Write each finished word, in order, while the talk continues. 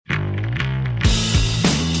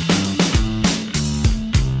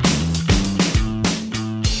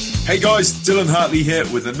Hey guys, Dylan Hartley here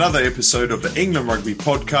with another episode of the England Rugby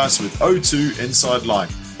Podcast with O2 Inside Line.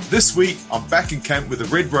 This week, I'm back in camp with the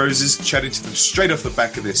Red Roses, chatting to them straight off the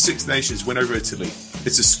back of their Six Nations win over Italy.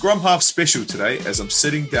 It's a scrum half special today as I'm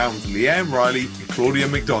sitting down with Leanne Riley and Claudia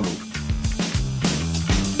McDonald.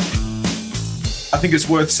 I think it's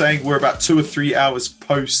worth saying we're about 2 or 3 hours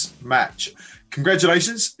post-match.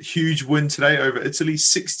 Congratulations, huge win today over Italy,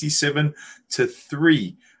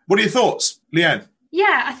 67-3. What are your thoughts, Leanne?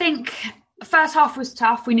 Yeah, I think the first half was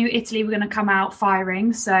tough. We knew Italy were going to come out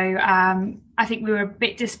firing. So I think we were a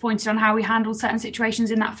bit disappointed on how we handled certain situations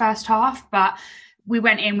in that first half. But we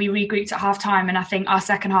went in, we regrouped at half time. And I think our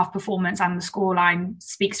second half performance and the scoreline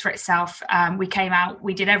speaks for itself. We came out,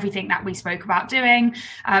 we did everything that we spoke about doing.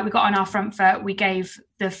 We got on our front foot. We gave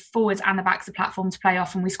the forwards and the backs the platform to play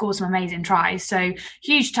off, and we scored some amazing tries. So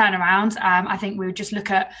huge turnaround. I think we would just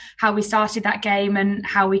look at how we started that game and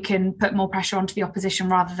how we can put more pressure onto the opposition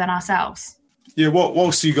rather than ourselves. Yeah,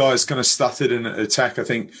 whilst you guys kind of stuttered in attack, I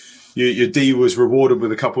think your D was rewarded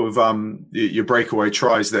with a couple of your breakaway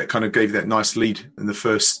tries that kind of gave that nice lead in the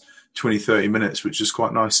first 20, 30 minutes, which is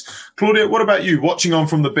quite nice. Claudia, what about you? Watching on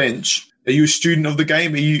from the bench, are you a student of the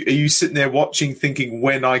game? Are you sitting there watching, thinking,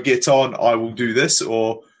 when I get on, I will do this?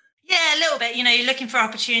 Or yeah, a little bit. You know, you're looking for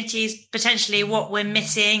opportunities, potentially what we're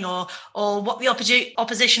missing or what the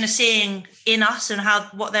opposition are seeing in us and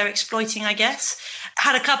what they're exploiting, I guess.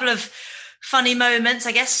 Had a couple of funny moments,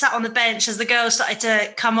 I guess, sat on the bench as the girls started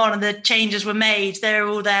to come on and the changes were made. They were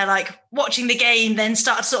all there like watching the game, then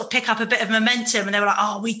started to sort of pick up a bit of momentum, and they were like,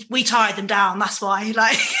 oh, we tied them down, that's why.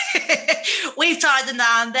 Like we've tied them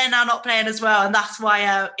down, they're now not playing as well, and that's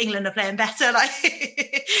why England are playing better. Like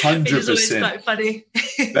 100%. Which is always quite funny.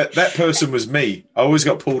 that person was me. I always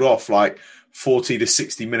got pulled off like 40 to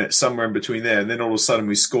 60 minutes, somewhere in between there, and then all of a sudden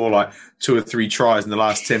we score like 2 or 3 tries in the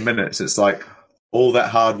last 10 minutes. It's like all that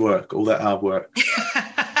hard work.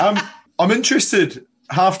 I'm interested,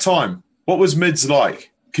 half-time, what was mids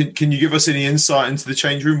like? Can you give us any insight into the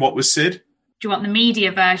change room? What was said? Do you want the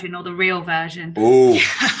media version or the real version? Oh,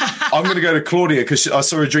 I'm going to go to Claudia because I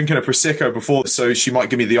saw her drinking a Prosecco before, so she might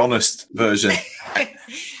give me the honest version.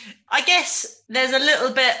 I guess there's a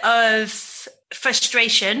little bit of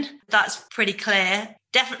frustration. That's pretty clear.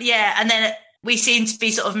 Definitely, yeah. And then we seem to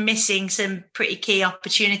be sort of missing some pretty key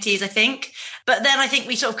opportunities, I think. But then I think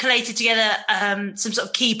we sort of collated together some sort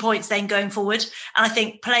of key points then going forward. And I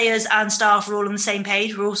think players and staff are all on the same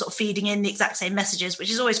page. We're all sort of feeding in the exact same messages,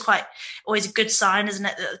 which is always a good sign, isn't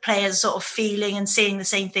it? That the players are sort of feeling and seeing the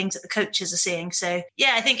same things that the coaches are seeing. So,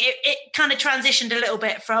 yeah, I think it kind of transitioned a little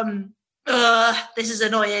bit from, this is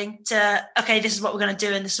annoying, to, okay, this is what we're going to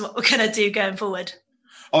do and this is what we're going to do going forward.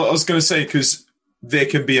 I was going to say, because there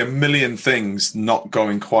can be a million things not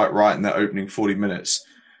going quite right in that opening 40 minutes,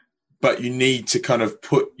 but you need to kind of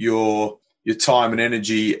put your time and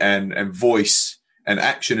energy and voice and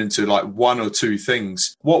action into like 1 or 2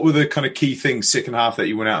 things. What were the kind of key things second half that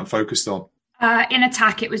you went out and focused on? In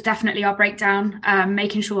attack, it was definitely our breakdown,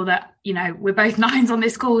 making sure that, you know, we're both 9s on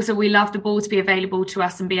this call, so we love the ball to be available to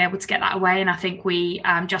us and be able to get that away. And I think we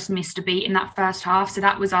just missed a beat in that first half. So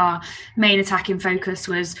that was our main attacking focus,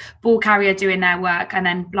 was ball carrier doing their work and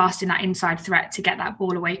then blasting that inside threat to get that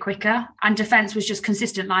ball away quicker. And defence was just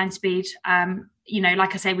consistent line speed. You know,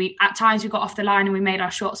 like I say, at times we got off the line and we made our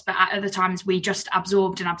shots, but at other times we just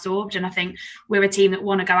absorbed. And I think we're a team that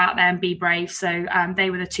want to go out there and be brave. So they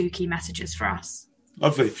were the 2 key messages for us.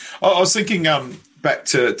 Lovely. I was thinking back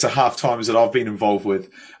to half times that I've been involved with.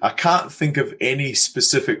 I can't think of any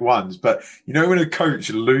specific ones, but you know, when a coach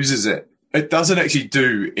loses it doesn't actually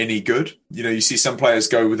do any good. You know, you see some players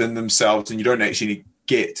go within themselves and you don't actually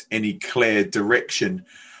get any clear direction.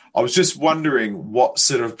 I was just wondering what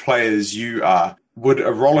sort of players you are. Would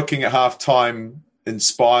a rollicking at halftime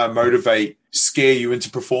inspire, motivate, scare you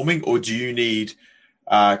into performing, or do you need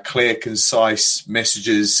clear, concise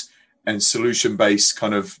messages and solution-based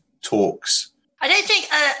kind of talks? I don't think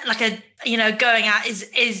going out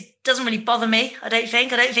is doesn't really bother me. I don't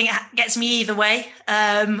think it gets me either way.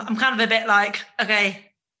 I'm kind of a bit like,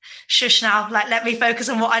 okay, shush now, like let me focus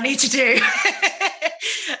on what I need to do.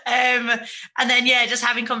 And then, yeah, just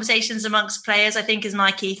having conversations amongst players, I think, is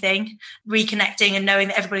my key thing. Reconnecting and knowing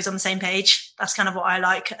that everybody's on the same page. That's kind of what I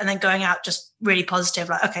like. And then going out just really positive,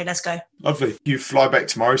 like, okay, let's go. Lovely. You fly back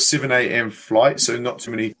tomorrow, 7 a.m. flight, so not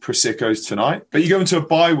too many Proseccos tonight. But you go into a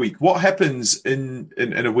bye week. What happens in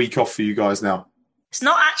a week off for you guys now? It's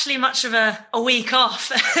not actually much of a week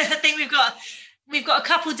off. I think we've got a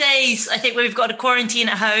couple of days, I think, where we've got to quarantine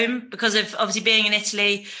at home because of obviously being in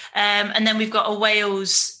Italy. And then we've got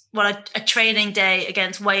a training day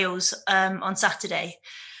against Wales on Saturday.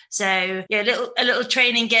 So yeah, a little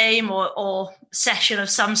training game or session of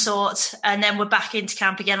some sort, and then we're back into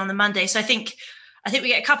camp again on the Monday. So I think we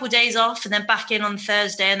get a couple of days off and then back in on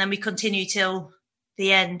Thursday, and then we continue till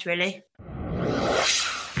the end, really.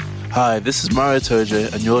 Hi, this is Mario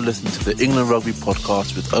Toje, and you're listening to the England Rugby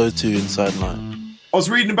Podcast with O2 Inside Line. I was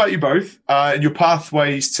reading about you both, and your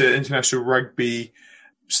pathways to international rugby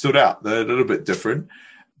stood out. They're a little bit different.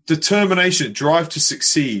 Determination, drive to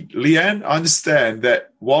succeed. Leanne, I understand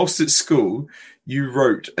that whilst at school, you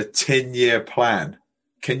wrote a 10-year plan.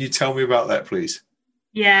 Can you tell me about that, please?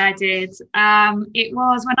 Yeah, I did. It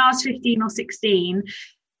was when I was 15 or 16,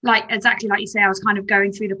 exactly like you say, I was kind of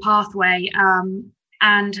going through the pathway,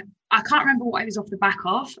 and I can't remember what it was off the back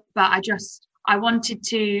of, but I wanted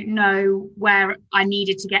to know where I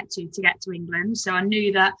needed to get to England. So I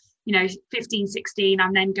knew that, 15, 16,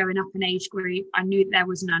 I'm then going up an age group. I knew that there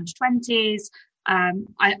was an under 20s.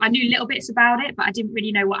 I knew little bits about it, but I didn't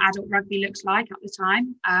really know what adult rugby looks like at the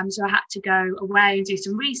time. So I had to go away and do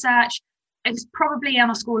some research. It was probably on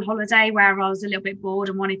a school holiday where I was a little bit bored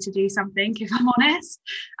and wanted to do something, if I'm honest.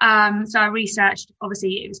 So I researched,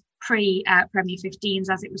 obviously it was pre-Premier 15s,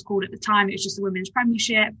 as it was called at the time. It was just the Women's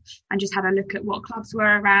Premiership, and just had a look at what clubs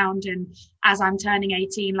were around. And as I'm turning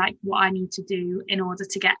 18, what I need to do in order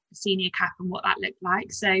to get a senior cap and what that looked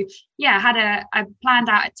like. So yeah, I planned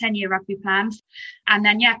out a 10-year rugby plan, and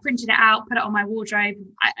then printed it out, put it on my wardrobe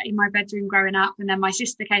in my bedroom growing up. And then my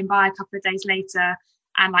sister came by a couple of days later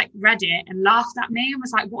and read it and laughed at me and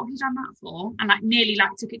was like, what have you done that for? And nearly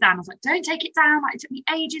took it down. I was like, don't take it down. It took me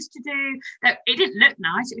ages to do. It didn't look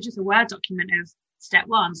nice. It was just a Word document of step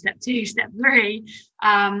 1, step 2, step 3.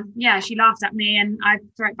 She laughed at me, and I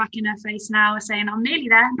throw it back in her face now saying, I'm nearly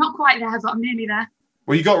there. Not quite there, but I'm nearly there.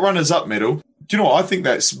 Well, you got runners up middle. Do you know what? I think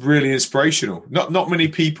that's really inspirational. Not many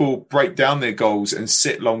people break down their goals and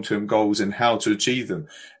set long-term goals and how to achieve them.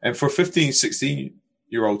 And for 15,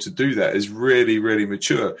 16-year-old to do that is really, really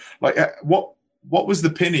mature. What was the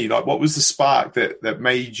penny? What was the spark that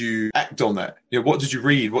made you act on that? What did you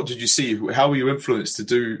read? What did you see? How were you influenced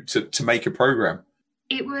to make a program?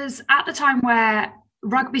 It was at the time where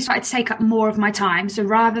rugby started to take up more of my time. So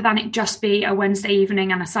rather than it just be a Wednesday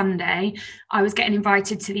evening and a Sunday, I was getting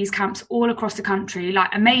invited to these camps all across the country,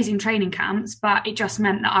 amazing training camps, but it just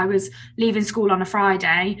meant that I was leaving school on a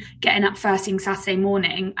Friday, getting up first thing Saturday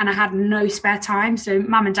morning, and I had no spare time. So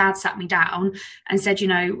mum and dad sat me down and said,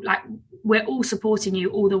 we're all supporting you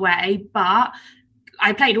all the way, but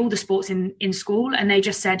I played all the sports in school, and they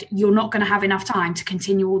just said, you're not going to have enough time to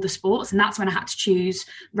continue all the sports. And that's when I had to choose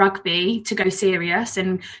rugby to go serious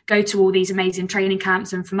and go to all these amazing training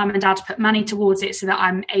camps, and for mum and dad to put money towards it so that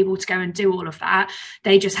I'm able to go and do all of that.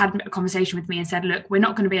 They just had a conversation with me and said, look, we're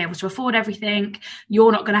not going to be able to afford everything.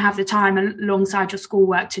 You're not going to have the time alongside your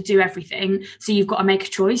schoolwork to do everything. So you've got to make a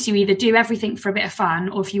choice. You either do everything for a bit of fun,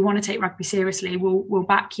 or if you want to take rugby seriously, we'll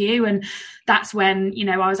back you. And that's when,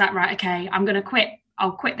 I was like, right, okay, I'm going to quit.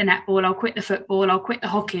 I'll quit the netball, I'll quit the football, I'll quit the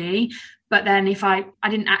hockey. But then if I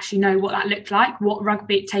didn't actually know what that looked like, what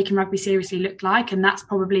taking rugby seriously looked like. And that's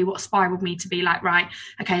probably what spiraled me to be like, right,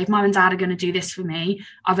 okay, if mum and dad are going to do this for me,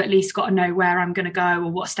 I've at least got to know where I'm going to go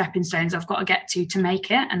or what stepping stones I've got to get to make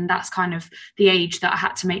it. And that's kind of the age that I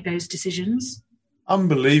had to make those decisions.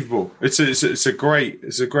 Unbelievable. It's a great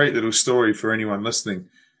little story for anyone listening.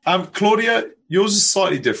 Claudia, yours is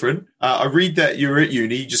slightly different. I read that you were at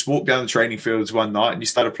uni, you just walked down the training fields one night and you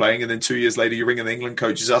started playing, and then 2 years later you're ringing the England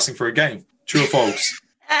coaches asking for a game. True or false?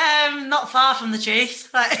 Not far from the truth.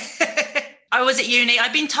 I was at uni.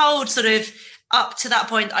 I'd been told sort of up to that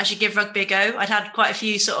point I should give rugby a go. I'd had quite a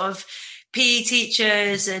few sort of PE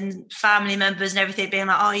teachers and family members and everything being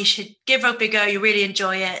like, oh, you should give rugby a go. You really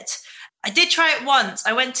enjoy it. I did try it once.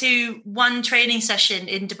 I went to one training session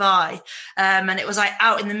in Dubai, and it was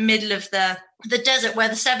out in the middle of the desert where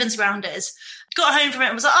the Sevens ground is. Got home from it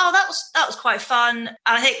and was like, oh, that was quite fun. And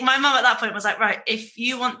I think my mum at that point was like, right, if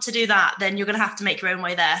you want to do that, then you're going to have to make your own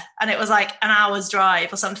way there. And it was an hour's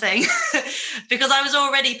drive or something because I was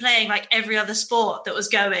already playing every other sport that was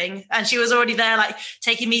going. And she was already there,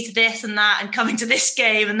 taking me to this and that and coming to this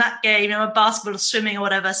game and that game, basketball or swimming or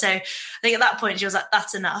whatever. So I think at that point she was like,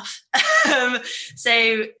 that's enough.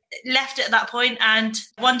 So left it at that point and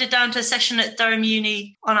wandered down to a session at Durham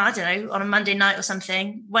Uni on a Monday night or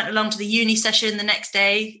something, went along to the uni session the next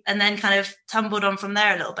day and then kind of tumbled on from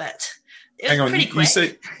there a little bit. It was pretty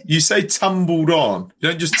quick. You say tumbled on. You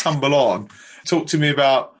don't just tumble on. Talk to me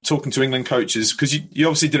about talking to England coaches, because you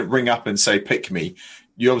obviously didn't ring up and say, pick me.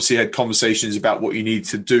 You obviously had conversations about what you need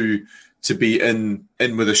to do to be in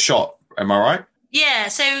with a shot. Am I right? Yeah,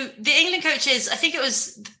 so the England coaches, I think it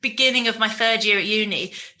was the beginning of my third year at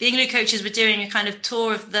uni, the England coaches were doing a kind of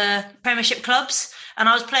tour of the Premiership clubs. And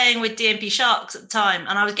I was playing with DMP Sharks at the time,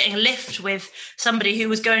 and I was getting a lift with somebody who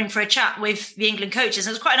was going for a chat with the England coaches.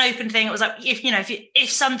 It was quite an open thing. It was like, if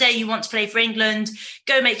someday you want to play for England,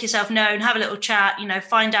 go make yourself known, have a little chat,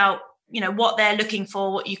 find out, what they're looking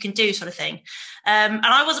for, what you can do, sort of thing. And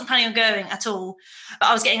I wasn't planning on going at all, but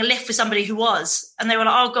I was getting a lift with somebody who was, and they were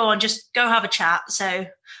like, "Oh, go on, just go have a chat." So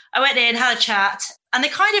I went in, had a chat, and they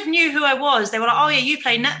kind of knew who I was. They were like, "Oh yeah, you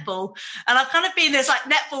play netball." And I've kind of been this like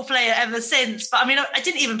netball player ever since. But I mean, I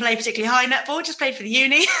didn't even play particularly high netball, just played for the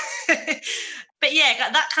uni. But yeah,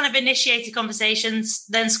 that kind of initiated conversations.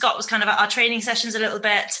 Then Scott was kind of at our training sessions a little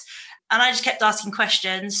bit, and I just kept asking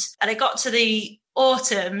questions. And it got to the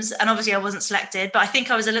autumns, and obviously I wasn't selected, but I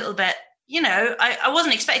think I was a little bit, I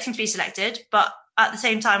wasn't expecting to be selected, but at the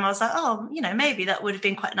same time I was like, oh, maybe that would have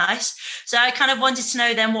been quite nice. So I kind of wanted to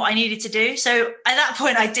know then what I needed to do. So at that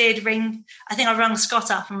point I rung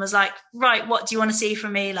Scott up and was like, right, what do you want to see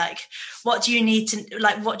from me? Like, what do you need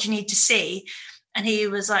to see? And he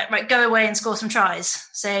was like, right, go away and score some tries.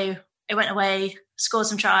 So I went away, scored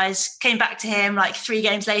some tries, came back to him like 3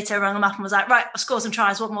 games later, rung him up and was like, right, I've scored some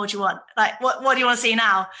tries. What more do you want? Like, what do you want to see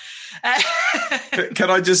now?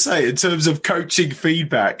 Can I just say, in terms of coaching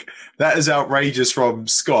feedback, that is outrageous from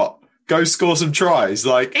Scott. Go score some tries.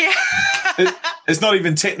 Like, it's not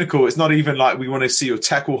even technical. It's not even like we want to see your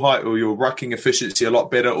tackle height or your rucking efficiency a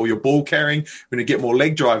lot better or your ball carrying. We're going to get more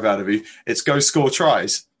leg drive out of you. It's go score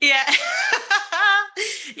tries. Yeah.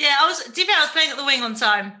 Yeah, I was playing at the wing on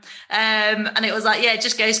time, and it was like, yeah,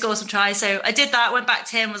 just go score some tries. So I did that, went back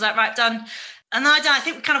to him, was like, right, done. And then I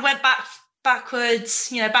think we kind of went backwards,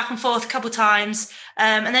 back and forth a couple of times.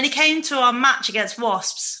 And then he came to our match against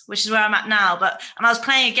Wasps, which is where I'm at now. And I was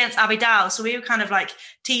playing against Abby Dow, so we were kind of like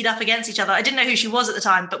teed up against each other. I didn't know who she was at the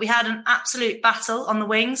time, but we had an absolute battle on the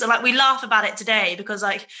wings. And like, we laugh about it today because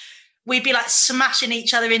like, we'd be like smashing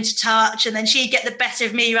each other into touch, and then she'd get the better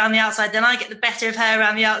of me around the outside. Then I get the better of her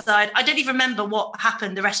around the outside. I don't even remember what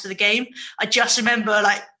happened the rest of the game. I just remember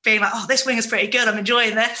like being like, oh, this wing is pretty good. I'm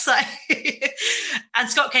enjoying this. And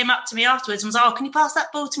Scott came up to me afterwards and was like, oh, can you pass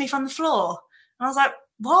that ball to me from the floor? And I was like,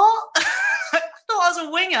 what? I thought I was a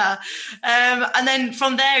winger. And then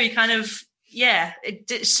from there, he kind of,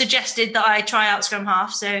 it suggested that I try out scrum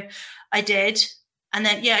half. So I did. And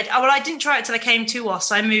then, I didn't try it till I came to Wasps.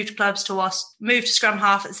 So I moved clubs to Wasps, moved to scrum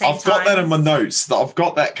half at the same time. I've got that in my notes. I've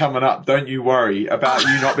got that coming up. Don't you worry about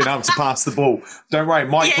you not being able to pass the ball. Don't worry,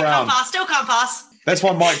 Mike Brown. Still can't pass. That's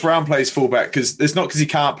why Mike Brown plays fullback, because it's not because he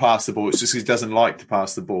can't pass the ball. It's just because he doesn't like to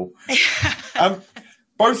pass the ball.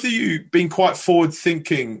 Both of you being quite forward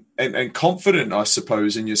thinking and confident, I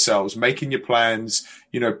suppose, in yourselves, making your plans,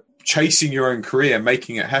 chasing your own career,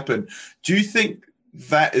 making it happen. Do you think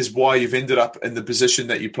that is why you've ended up in the position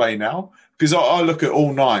that you play now? Because I look at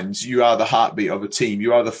all nines, you are the heartbeat of a team.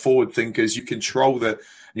 You are the forward thinkers. You control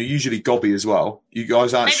you're usually gobby as well. You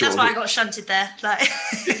guys aren't sure. That's why I got shunted there. Like,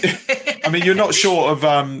 I mean, you're not short of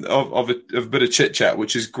a bit of chit chat,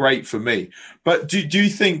 which is great for me. But do you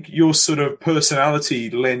think your sort of personality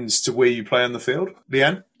lends to where you play on the field,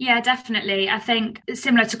 Leanne? Yeah, definitely. I think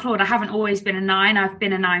similar to Claude, I haven't always been a 9. I've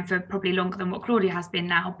been a 9 for probably longer than what Claudia has been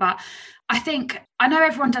now. But I think I know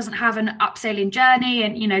everyone doesn't have an upsailing journey,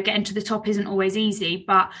 and getting to the top isn't always easy,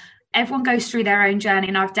 but everyone goes through their own journey,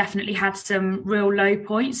 and I've definitely had some real low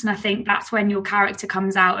points. And I think that's when your character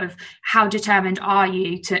comes out of how determined are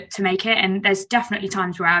you to make it. And there's definitely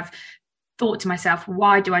times where I've thought to myself,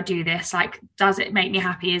 why do I do this? Like, does it make me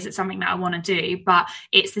happy? Is it something that I want to do? But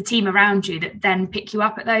it's the team around you that then pick you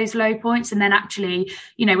up at those low points. And then actually,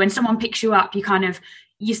 when someone picks you up,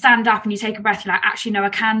 you stand up and you take a breath, you're like, actually, no, I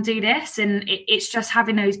can do this. And it's just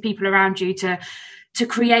having those people around you to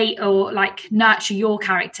create or like nurture your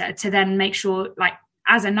character to then make sure, like,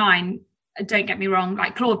 as a 9, don't get me wrong,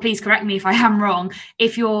 like Claude, please correct me if I am wrong.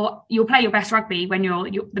 If you'll play your best rugby when you're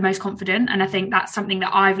the most confident. And I think that's something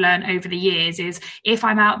that I've learned over the years is if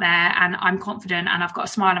I'm out there and I'm confident and I've got a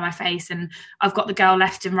smile on my face and I've got the girl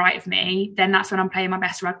left and right of me, then that's when I'm playing my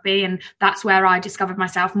best rugby. And that's where I discovered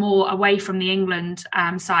myself more away from the England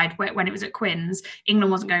side. When it was at Quins,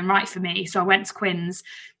 England wasn't going right for me. So I went to Quins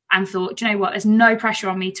and thought, do you know what, there's no pressure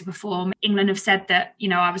on me to perform. England have said that,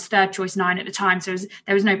 I was third choice 9 at the time, so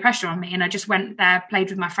there was no pressure on me. And I just went there, played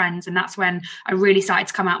with my friends, and that's when I really started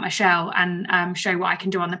to come out my shell and show what I can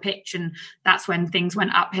do on the pitch. And that's when things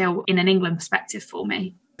went uphill in an England perspective for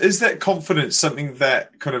me. Is that confidence something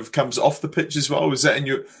that kind of comes off the pitch as well? Is that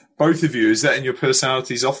in both of you, is that in your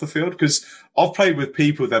personalities off the field? Because I've played with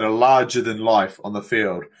people that are larger than life on the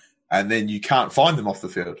field, and then you can't find them off the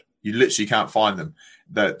field. You literally can't find them.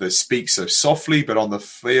 They speak so softly, but on the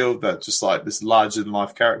field, they're just like this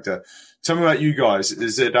larger-than-life character. Tell me about you guys.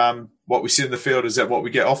 Is it what we see in the field? Is that what we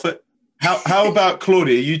get off it? How about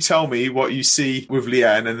Claudia? You tell me what you see with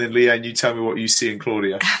Leanne, and then Leanne, you tell me what you see in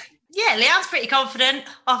Claudia. Yeah, Leanne's pretty confident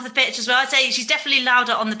off the pitch as well. I'd say she's definitely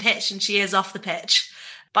louder on the pitch than she is off the pitch.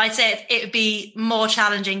 But I'd say it would be more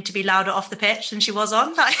challenging to be louder off the pitch than she was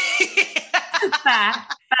on. Fair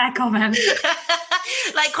comment.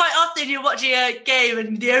 Like quite often you're watching a game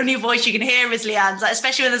and the only voice you can hear is Leanne's, like,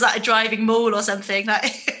 especially when there's like a driving maul or something. Like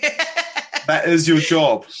that is your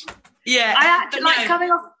job. Yeah. I actually like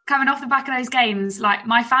coming off the back of those games, like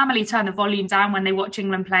my family turn the volume down when they watch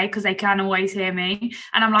England play because they can always hear me.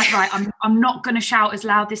 And I'm like, right, I'm not going to shout as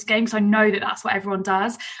loud this game because I know that that's what everyone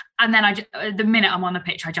does. And then the minute I'm on the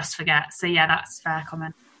pitch, I just forget. So yeah, that's a fair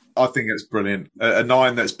comment. I think it's brilliant. A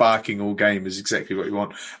 9 that's barking all game is exactly what you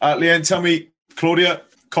want. Leanne, tell me, Claudia,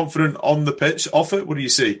 confident on the pitch, off it? What do you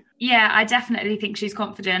see? Yeah, I definitely think she's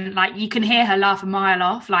confident. Like, you can hear her laugh a mile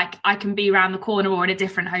off. Like, I can be around the corner or in a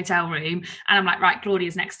different hotel room and I'm like, right,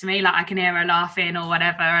 Claudia's next to me. Like, I can hear her laughing or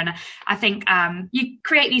whatever. And I think you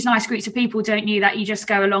create these nice groups of people, don't you, that you just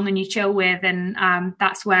go along and you chill with. And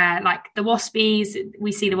that's where, like, the Waspies,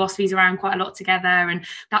 we see the Waspies around quite a lot together. And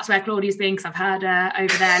that's where Claudia's been, because I've heard her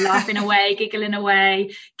over there laughing away, giggling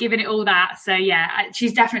away, giving it all that. So, yeah,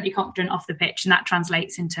 she's definitely confident off the pitch, and that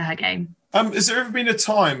translates into her game. Has there ever been a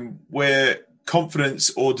time where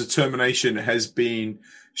confidence or determination has been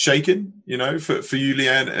shaken? You know, for you,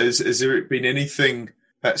 Leanne, has there been anything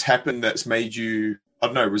that's happened that's made you, I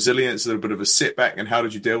don't know, resilience, a little bit of a setback, and how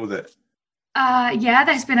did you deal with it? Yeah,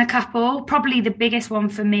 there's been a couple. Probably the biggest one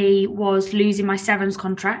for me was losing my Sevens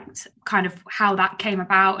contract, kind of how that came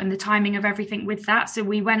about and the timing of everything with that. So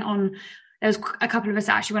we went on, there was a couple of us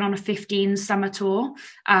that actually went on a 15 summer tour,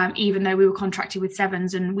 even though we were contracted with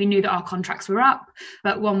Sevens, and we knew that our contracts were up.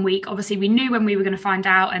 But 1 week, obviously we knew when we were going to find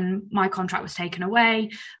out, and my contract was taken away.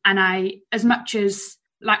 And as much as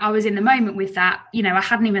like I was in the moment with that, you know, I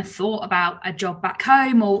hadn't even thought about a job back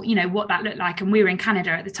home or, you know, what that looked like. And we were in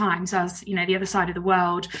Canada at the time. So I was, you know, the other side of the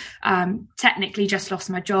world, technically just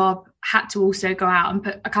lost my job, had to also go out and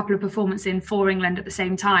put a couple of performances in for England at the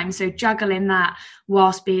same time. So juggling that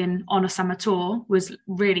whilst being on a summer tour was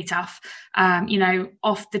really tough. You know,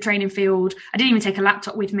 off the training field, I didn't even take a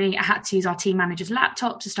laptop with me. I had to use our team manager's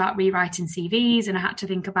laptop to start rewriting CVs. And I had to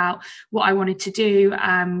think about what I wanted to do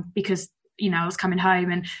because, you know, I was coming home,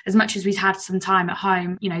 and as much as we'd had some time at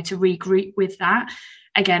home, you know, to regroup with that,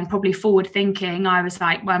 again, probably forward thinking, I was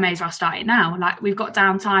like, well, I may as well start it now. Like, we've got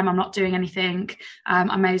downtime, I'm not doing anything.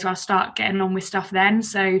 I may as well start getting on with stuff then.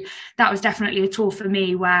 So that was definitely a tour for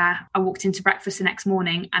me, where I walked into breakfast the next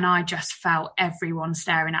morning and I just felt everyone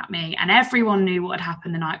staring at me, and everyone knew what had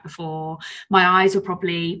happened the night before. My eyes were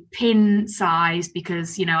probably pin sized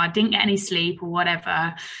because, you know, I didn't get any sleep or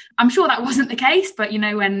whatever. I'm sure that wasn't the case, but, you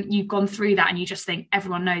know, when you've gone through that and you just think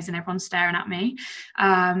everyone knows and everyone's staring at me.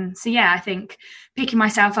 So yeah, I think picking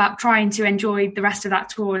myself up, trying to enjoy the rest of that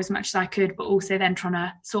tour as much as I could, but also then trying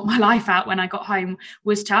to sort my life out when I got home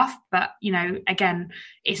was tough. But, you know, again,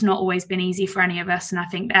 it's not always been easy for any of us. And I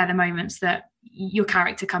think they're the moments that your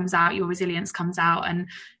character comes out, your resilience comes out, and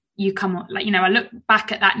you come on, like, you know, I look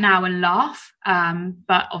back at that now and laugh.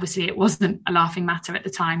 But obviously it wasn't a laughing matter at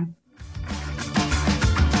the time.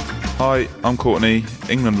 Hi, I'm Courtney,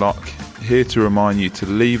 England Lock, here to remind you to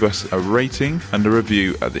leave us a rating and a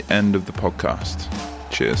review at the end of the podcast.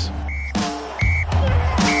 Cheers.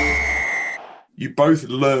 You both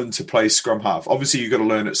learn to play scrum half. Obviously, you've got to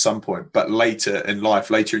learn at some point, but later in life,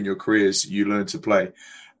 later in your careers, you learn to play.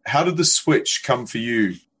 How did the switch come for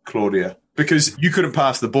you, Claudia? Because you couldn't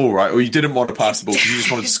pass the ball, right? Or you didn't want to pass the ball because you just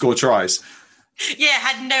wanted to score tries. Yeah,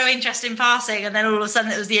 had no interest in passing, and then all of a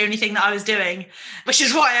sudden it was the only thing that I was doing, which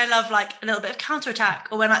is why I love like a little bit of counter-attack,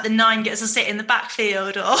 or when like the 9 gets to sit in the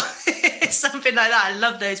backfield or something like that. I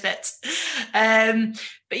love those bits.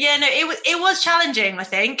 But yeah, no, it was challenging, I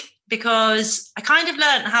think, because I kind of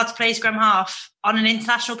learned how to play scrum half on an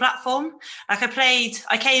international platform. Like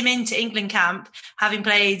I came into England camp having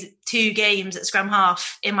played 2 games at scrum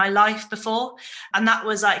half in my life before, and that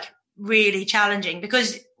was like really challenging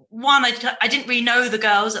because one, I didn't really know the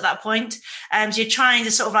girls at that point. So you're trying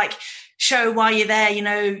to sort of like show why you're there, you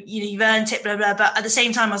know, you've earned it, blah, blah. But at the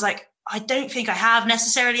same time, I was like, I don't think I have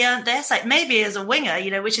necessarily earned this. Like maybe as a winger,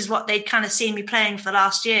 you know, which is what they'd kind of seen me playing for the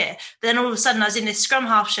last year. But then all of a sudden I was in this scrum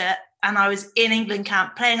half shirt and I was in England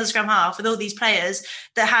camp playing as a scrum half with all these players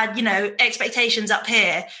that had, you know, expectations up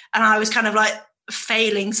here. And I was kind of like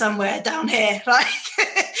failing somewhere down here, like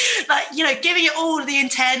giving it all the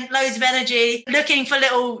intent, loads of energy, looking for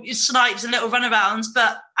little snipes and little runarounds,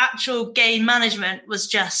 but actual game management was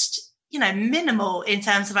just minimal in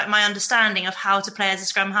terms of like my understanding of how to play as a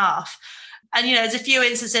scrum half. And there's a few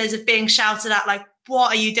instances of being shouted at, like,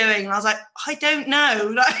 what are you doing? And I was like, I don't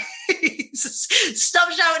know. Like,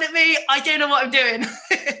 stop shouting at me. I don't know what I'm doing.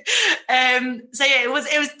 So yeah, it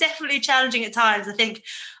was definitely challenging at times. I think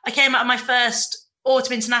I came out of my first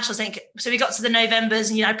autumn internationals, so we got to the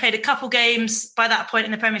Novembers, and I played a couple games by that point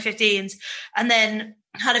in the Premier 15s, and then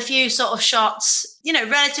had a few sort of shots,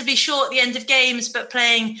 relatively short at the end of games, but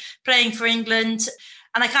playing for England.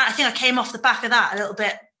 And I think I came off the back of that a little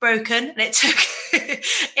bit broken, and it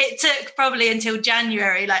took probably until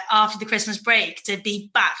January, like after the Christmas break, to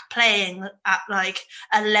be back playing at like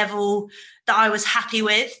a level that I was happy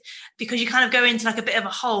with, because you kind of go into like a bit of a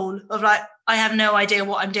hole of like, I have no idea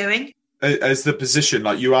what I'm doing. As the position,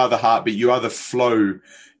 like you are the heartbeat, you are the flow,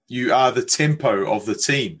 you are the tempo of the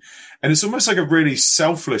team. And it's almost like a really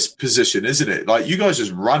selfless position, isn't it? Like you guys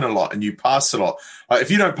just run a lot and you pass a lot. Like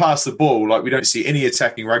if you don't pass the ball, like we don't see any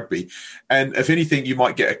attacking rugby. And if anything, you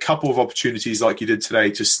might get a couple of opportunities like you did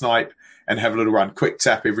today to snipe and have a little run, quick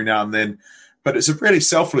tap every now and then. But it's a really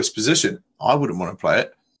selfless position. I wouldn't want to play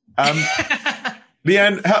it.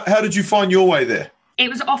 Leanne, how did you find your way there? It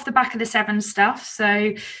was off the back of the sevens stuff.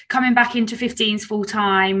 So coming back into 15s full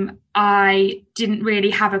time, I didn't really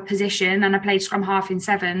have a position, and I played scrum half in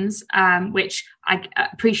sevens, which I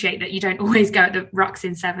appreciate that you don't always go at the rucks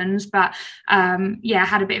in sevens, but I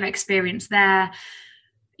had a bit of experience there.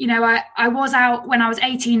 I was out when I was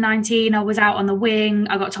 18, 19, I was out on the wing.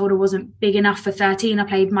 I got told I wasn't big enough for 13. I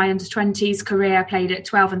played my under-20s career. I played at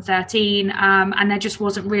 12 and 13, and there just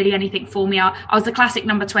wasn't really anything for me. I was the classic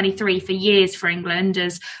number 23 for years for England,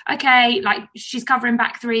 as, okay, like she's covering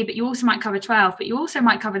back three, but you also might cover 12, but you also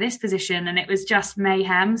might cover this position, and it was just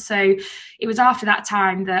mayhem. So it was after that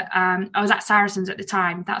time that I was at Saracens at the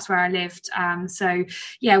time. That's where I lived.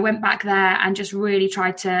 I went back there and just really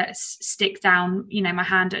tried to stick down, my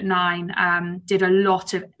hand at 9, did a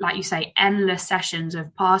lot of, like you say, endless sessions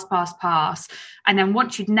of pass. And then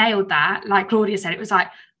once you'd nailed that, like Claudia said, it was like,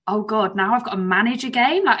 oh God, now I've got to manage a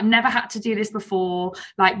game. Like I've never had to do this before.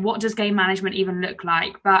 Like what does game management even look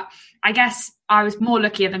like? But I guess I was more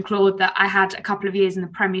luckier than Claude that I had a couple of years in the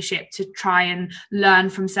Premiership to try and learn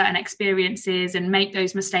from certain experiences and make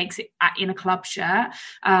those mistakes in a club shirt.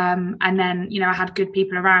 And then, I had good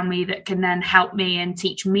people around me that can then help me and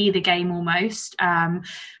teach me the game almost. And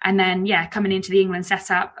then, coming into the England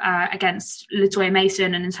setup against Latoya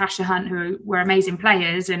Mason and Natasha Hunt, who were amazing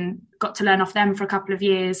players, and got to learn off them for a couple of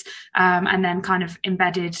years, and then kind of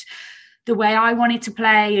embedded the way I wanted to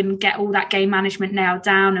play and get all that game management nailed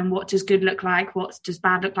down, and what does good look like, what does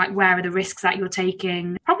bad look like, where are the risks that you're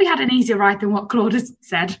taking. Probably had an easier ride than what Claude has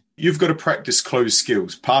said. You've got to practice closed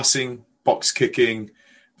skills, passing, box kicking,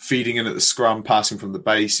 feeding in at the scrum, passing from the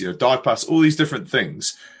base, dive pass, all these different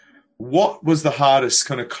things. What was the hardest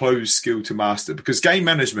kind of closed skill to master? Because game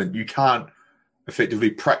management, you can't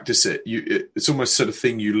effectively practice it. It's almost sort of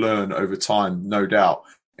thing you learn over time, no doubt.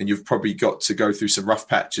 And you've probably got to go through some rough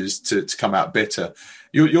patches to come out better.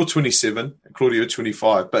 You're 27, Claudia, you're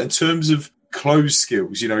 25. But in terms of closed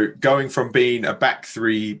skills, going from being a back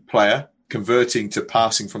three player, converting to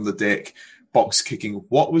passing from the deck, box kicking,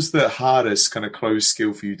 what was the hardest kind of closed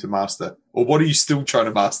skill for you to master? Or what are you still trying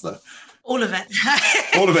to master? All of it.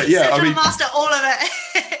 All of it, yeah. Master all of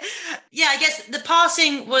it. Yeah, I guess the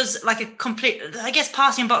passing was like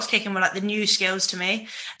passing and box kicking were like the new skills to me.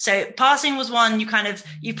 So passing was one you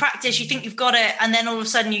practice, you think you've got it, and then all of a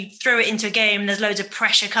sudden you throw it into a game and there's loads of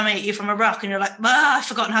pressure coming at you from a ruck and you're like, I've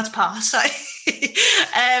forgotten how to pass.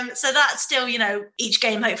 So that's still, each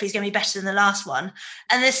game hopefully is going to be better than the last one.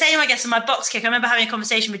 And the same, I guess, in my box kick. I remember having a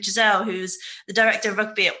conversation with Giselle, who's the director of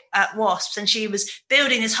rugby at Wasps, and she was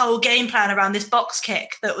building this whole game plan around this box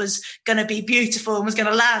kick that was going to be beautiful and was going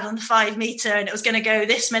to land on the 5 meter and it was going to go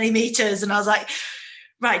this many meters. And I was like,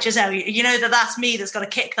 right, Giselle, that's me that's got to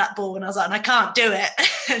kick that ball. And I was like, and I can't do it.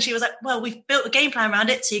 And she was like, well, we've built a game plan around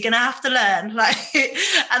it, so you're going to have to learn. And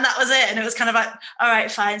that was it. And it was kind of like, all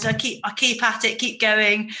right, fine. So I keep at it, keep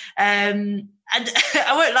going. And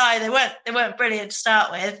I won't lie, they weren't brilliant to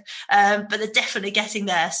start with, but they're definitely getting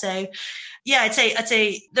there. So yeah, I'd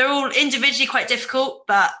say they're all individually quite difficult,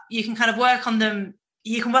 but you can kind of work on them.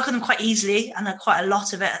 You can work on them quite easily, and quite a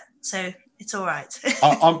lot of it. So it's all right.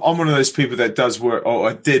 I'm one of those people that does work, or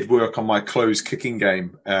I did work on my closed kicking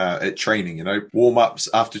game at training, warm-ups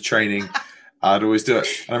after training. I'd always do it.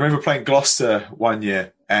 And I remember playing Gloucester one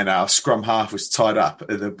year, and our scrum half was tied up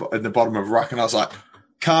in the bottom of ruck, and I was like,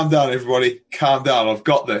 calm down, everybody, calm down. I've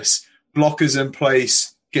got this. Blockers in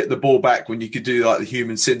place, get the ball back when you could do like the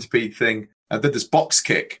human centipede thing. I did this box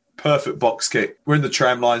kick, perfect box kick. We're in the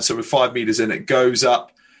tram line, so we're 5 meters in. It goes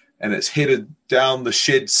up and it's headed down the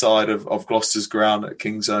shed side of Gloucester's ground at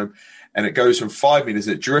Kingsholm. And it goes from 5 meters.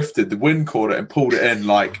 It drifted. The wind caught it and pulled it in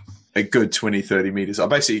like a good 20, 30 meters. I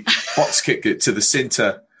basically box kicked it to the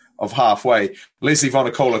center of halfway. Leslie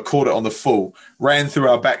Vanacola caught it on the full, ran through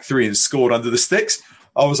our back three and scored under the sticks.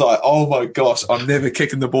 I was like, oh my gosh, I'm never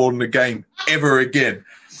kicking the ball in the game ever again.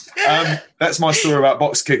 That's my story about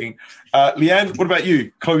box kicking. Leanne, what about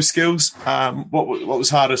you? Close skills. What was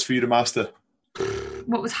hardest for you to master?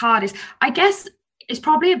 What was hardest? I guess it's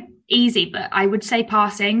probably easy, but I would say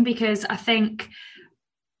passing, because I think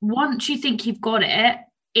once you think you've got it,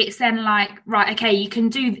 it's then like, right, okay, you can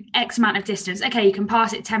do X amount of distance. Okay, you can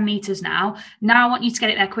pass it 10 meters now. Now I want you to get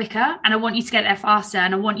it there quicker, and I want you to get it there faster,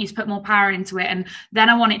 and I want you to put more power into it. And then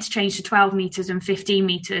I want it to change to 12 meters and 15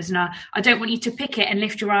 meters. And I don't want you to pick it and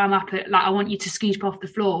lift your arm up. I want you to scoop off the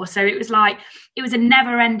floor. So it was a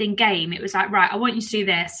never ending game. It was like, right, I want you to do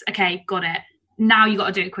this. Okay, got it. Now you got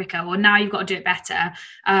to do it quicker, or now you've got to do it better.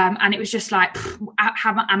 And it was just like,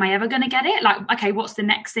 am I ever going to get it? Like, okay, what's the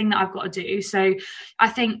next thing that I've got to do? So I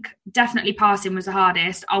think definitely passing was the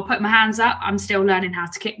hardest. I'll put my hands up. I'm still learning how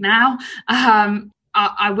to kick now.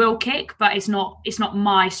 I will kick, but it's not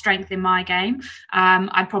my strength in my game.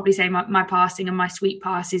 I'd probably say my passing and my sweep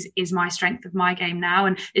pass is my strength of my game now,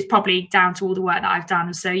 and it's probably down to all the work that I've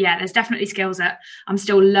done. So yeah, there's definitely skills that I'm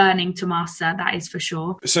still learning to master, that is for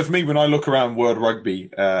sure. So for me, when I look around world rugby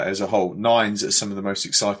as a whole, nines are some of the most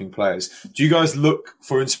exciting players. Do you guys look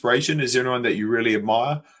for inspiration? Is there anyone that you really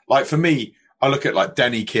admire? Like for me, I look at like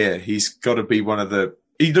Danny Kerr. He's got to be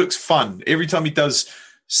he looks fun. Every time he does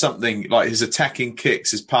something, like his attacking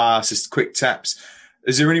kicks, his pass, his quick taps.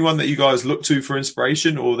 Is there anyone that you guys look to for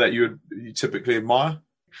inspiration, or that you typically admire?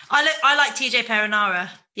 I like TJ Perenara.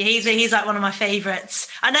 Yeah, he's like one of my favourites.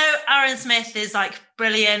 I know Aaron Smith is like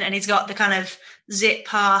brilliant, and he's got the kind of zip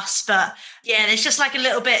pass, but yeah, there's just like a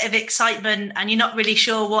little bit of excitement, and you're not really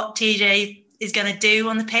sure what TJ is going to do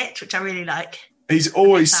on the pitch, which I really like. He's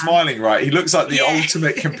always smiling, right? He looks like the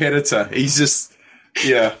ultimate competitor. He's just...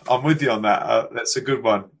 Yeah, I'm with you on that. That's a good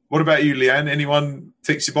one. What about you, Leanne? Anyone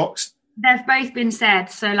ticks your box? They've both been said.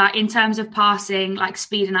 So like in terms of passing, like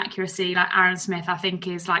speed and accuracy, like Aaron Smith, I think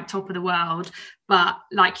is like top of the world. But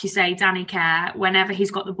like you say, Danny Kerr, whenever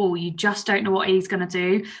he's got the ball, you just don't know what he's going to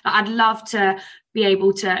do. Like, I'd love to be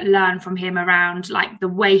able to learn from him around like the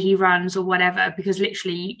way he runs or whatever, because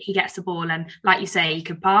literally he gets the ball and like you say, he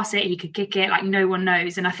could pass it, he could kick it, like no one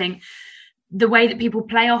knows. And I think the way that people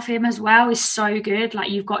play off him as well is so good.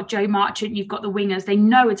 Like you've got Joe Marchant, you've got the wingers, they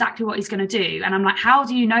know exactly what he's going to do. And I'm like, how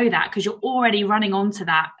do you know that? Because you're already running onto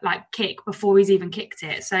that like kick before he's even kicked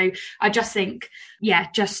it. So I just think,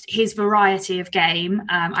 just his variety of game,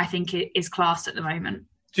 I think it is class at the moment.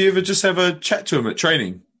 Do you ever just have a chat to him at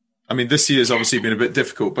training? I mean, this year's obviously been a bit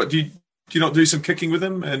difficult, but do you not do some kicking with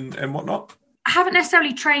him and whatnot? I haven't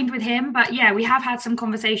necessarily trained with him, but yeah, we have had some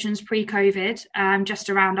conversations pre-COVID, just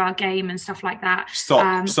around our game and stuff like that.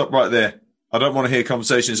 Stop right there. I don't want to hear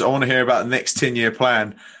conversations. I want to hear about the next 10-year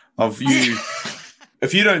plan of you.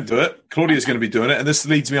 If you don't do it, Claudia's going to be doing it. And this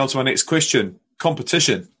leads me on to my next question.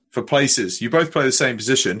 Competition for places. You both play the same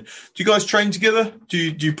position. Do you guys train together? Do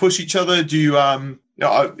you push each other? Do you,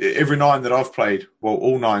 every nine that I've played, well,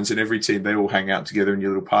 all nines in every team, they all hang out together in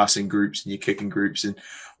your little passing groups and your kicking groups, and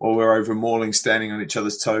while we're over mauling, standing on each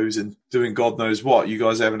other's toes and doing God knows what. You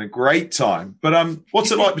guys are having a great time. But what's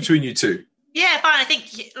it like between you two? Yeah, fine. I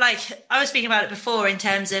think, like I was speaking about it before, in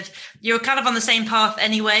terms of you're kind of on the same path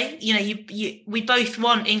anyway. You know, we both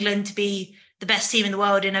want England to be the best team in the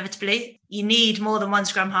world, inevitably. You need more than one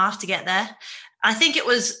scrum half to get there. I think it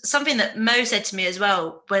was something that Mo said to me as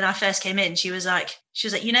well when I first came in. She was like,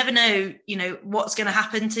 you never know, what's going to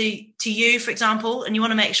happen to you, for example, and you want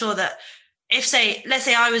to make sure that let's say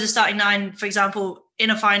I was a starting nine, for example, in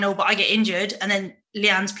a final, but I get injured and then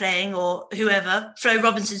Leanne's playing or whoever, Flo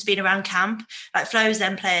Robinson's been around camp, like Flo's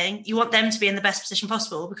then playing, you want them to be in the best position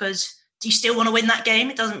possible, because you still want to win that game.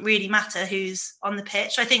 It doesn't really matter who's on the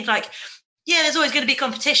pitch. So I think there's always going to be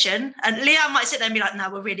competition, and Leanne might sit there and be like, no,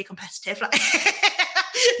 we're really competitive. Like,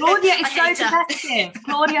 Claudia is so competitive.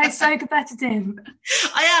 Claudia is so competitive.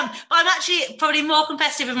 I am, but I'm actually probably more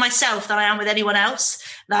competitive with myself than I am with anyone else.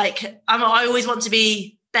 Like, I always want to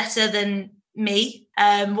be better than me.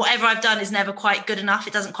 Whatever I've done is never quite good enough.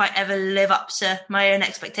 It doesn't quite ever live up to my own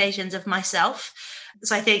expectations of myself.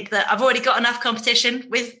 So I think that I've already got enough competition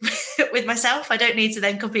with myself. I don't need to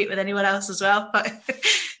then compete with anyone else as well. But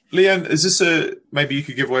Leanne, is this maybe you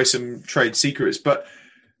could give away some trade secrets, but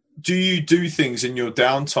do you do things in your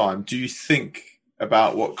downtime? Do you think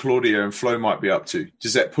about what Claudia and Flo might be up to?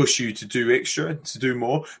 Does that push you to do extra, to do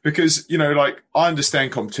more? Because, you know, like, I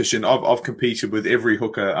understand competition. I've competed with every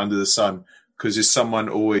hooker under the sun because there's someone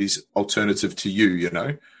always alternative to you, you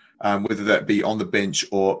know, whether that be on the bench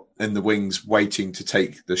or in the wings waiting to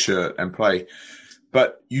take the shirt and play.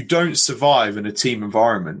 But you don't survive in a team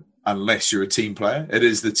environment unless you're a team player. It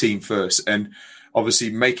is the team first. And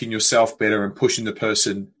obviously making yourself better and pushing the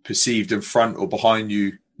person perceived in front or behind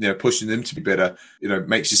you, you know, pushing them to be better, you know,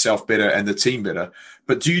 makes yourself better and the team better.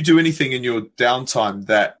 But do you do anything in your downtime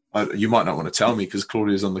that you might not want to tell me because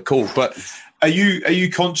Claudia's on the call, but are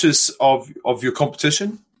you conscious of your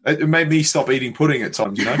competition? It made me stop eating pudding at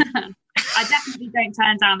times, you know? I definitely don't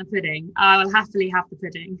turn down the pudding. I will happily have the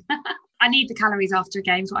pudding. I need the calories after a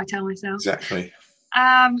game, is what I tell myself. Exactly.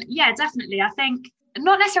 Yeah, definitely. I think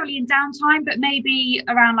not necessarily in downtime, but maybe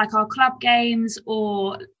around like our club games,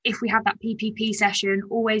 or if we have that PPP session,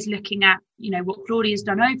 always looking at, you know, what Claudia's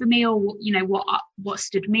done over me, or what, you know, what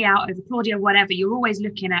stood me out over Claudia, whatever. You're always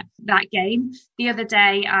looking at that game. The other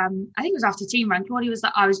day, I think it was after team run, Claudia was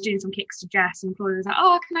like, I was doing some kicks to Jess, and Claudia was like,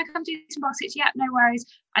 oh, can I come do some box kicks? Yeah, no worries.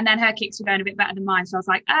 And then her kicks were going a bit better than mine. So I was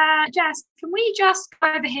like, Jess, can we just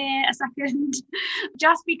go over here a second?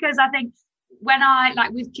 Just because I think when I,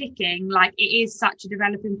 like with kicking, like it is such a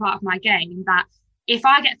developing part of my game that if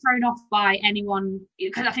I get thrown off by anyone,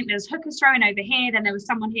 because I think there's hookers throwing over here, then there was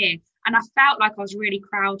someone here, and I felt like I was really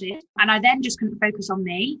crowded, and I then just couldn't focus on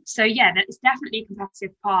me. So yeah, that's definitely a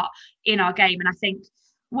competitive part in our game. And I think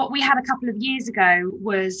what we had a couple of years ago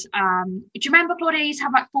was, do you remember Claudia used to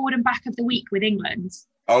have like forward and back of the week with England?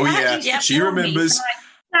 Oh yeah, she remembers.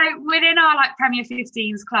 So within our like Premier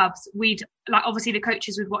 15s clubs, we'd like, obviously the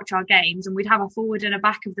coaches would watch our games and we'd have a forward and a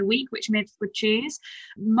back of the week, which Mids would choose.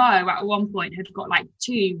 Mo at one point had got like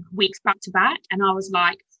 2 weeks back to back. And I was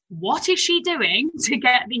like, what is she doing to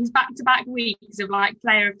get these back to back weeks of like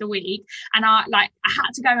player of the week? And I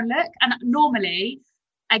had to go and look. And normally,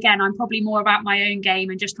 again, I'm probably more about my own game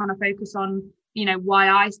and just trying to focus on, you know, why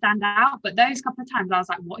I stand out. But those couple of times I was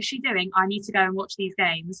like, what is she doing? I need to go and watch these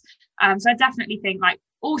games. So I definitely think like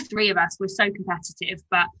all three of us were so competitive,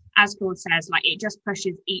 but as Claude says, like it just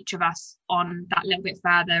pushes each of us on that little bit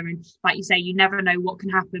further. And like you say, you never know what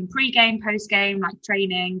can happen pre-game, post-game, like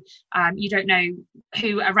training. You don't know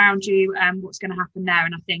who around you, what's going to happen there.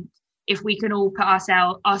 And I think if we can all put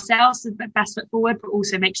ourselves the best foot forward, but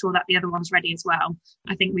also make sure that the other one's ready as well,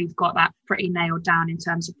 I think we've got that pretty nailed down in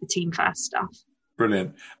terms of the team first stuff.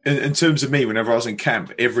 Brilliant. In terms of me, whenever I was in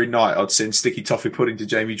camp, every night I'd send sticky toffee pudding to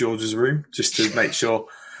Jamie George's room just to make sure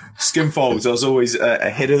skin folds, I was always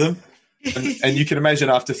ahead of them. And you can imagine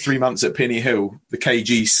after 3 months at Penny Hill, the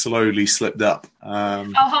kg slowly slipped up.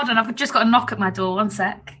 Oh, hold on. I've just got a knock at my door. One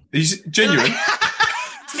sec. Are you genuine?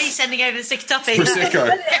 It's me sending over the sticky toffee. Prosecco.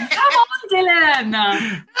 Come on,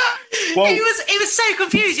 Dylan. Well, he was so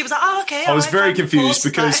confused. He was like, oh, okay. I was very confused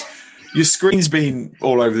because your screen's been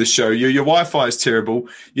all over the show. Your Wi-Fi is terrible.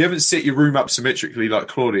 You haven't set your room up symmetrically like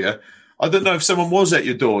Claudia. I don't know if someone was at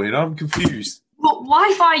your door, you know? I'm confused. Well,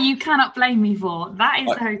 Wi-Fi you cannot blame me for. That is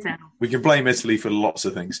the hotel. We can blame Italy for lots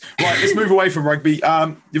of things. Right, let's move away from rugby.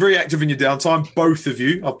 You're very active in your downtime, both of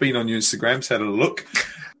you. I've been on your Instagrams, had a look.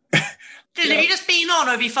 Dylan, have you just been on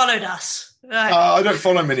or have you followed us? Right. I don't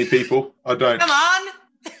follow many people. I don't. Come on.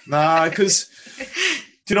 Nah, because...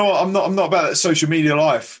 Do you know what? I'm not about that social media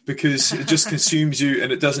life because it just consumes you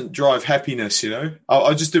and it doesn't drive happiness, you know?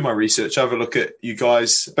 I'll just do my research, have a look at you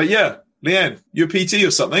guys. But yeah, Leanne, you're a PT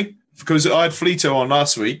or something? Because I had Fleeto on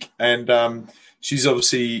last week and she's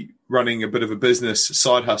obviously running a bit of a business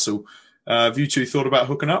side hustle. Have you two thought about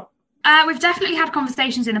hooking up? We've definitely had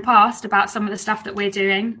conversations in the past about some of the stuff that we're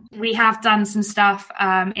doing. We have done some stuff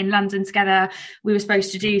in London together. We were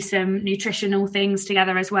supposed to do some nutritional things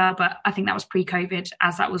together as well, but I think that was pre-COVID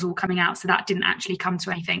as that was all coming out. So that didn't actually come to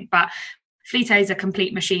anything. But Fleeto's a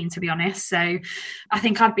complete machine, to be honest. So I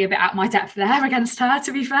think I'd be a bit out of my depth there against her,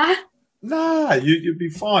 to be fair. Nah, you'd be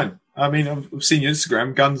fine. I mean, I've seen your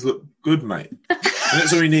Instagram. Guns look good, mate. And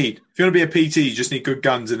that's all you need. If you want to be a PT, you just need good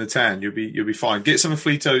guns and a tan. You'll be fine. Get some of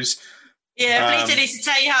Fleeto's. Yeah, Fleeto needs to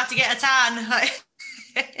tell you how to get a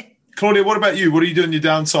tan. Claudia, what about you? What are you doing in your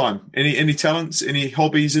downtime? Any talents? Any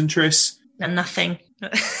hobbies, interests? Nothing.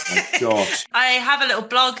 Oh, gosh. I have a little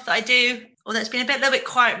blog that I do. Although it's been a little bit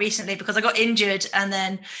quiet recently because I got injured and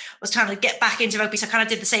then was trying to get back into rugby. So I kind of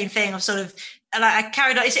did the same thing. I've sort of, like, I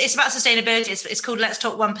carried on. It's about sustainability. It's called Let's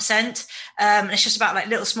Talk 1%. It's just about like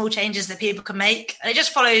little small changes that people can make. And it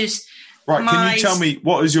just follows. Right. Can you tell me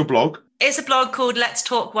what is your blog? It's a blog called Let's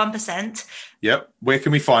Talk 1%. Yep. Where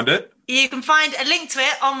can we find it? You can find a link to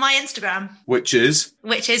it on my Instagram, Which is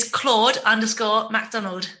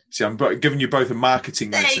Claude_MacDonald. see, I'm giving you both a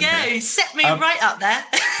marketing There lesson you go. here. Set me right up there.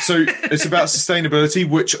 So it's about sustainability,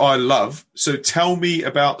 which I love. So tell me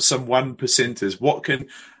about some 1%ers. What can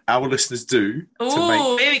our listeners do to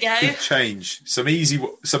make Here we go. good change? Some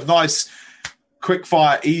nice, quick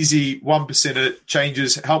fire, easy 1%er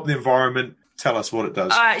changes, help the environment. Tell us what it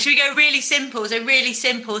does. All right, should we go really simple? So really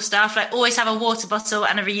simple stuff, like always have a water bottle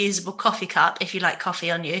and a reusable coffee cup if you like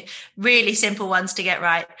coffee on you. Really simple ones to get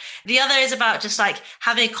right. The other is about just like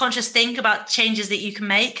having a conscious think about changes that you can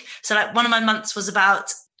make. So like one of my months was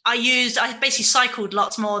about I basically cycled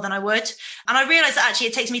lots more than I would. And I realized that actually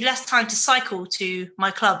it takes me less time to cycle to my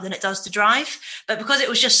club than it does to drive. But because it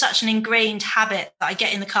was just such an ingrained habit that I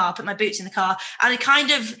get in the car, put my boots in the car, and I kind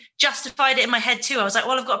of justified it in my head too. I was like,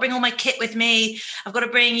 well, I've got to bring all my kit with me. I've got to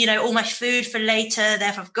bring, all my food for later.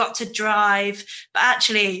 Therefore, I've got to drive. But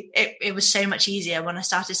actually, it was so much easier when I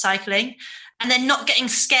started cycling. And then not getting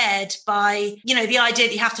scared by, the idea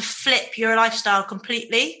that you have to flip your lifestyle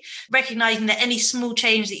completely, recognizing that any small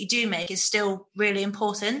change that you do make is still really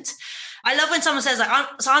important. I love when someone says, like,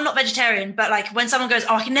 I'm not vegetarian, but like when someone goes,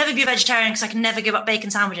 I can never be a vegetarian because I can never give up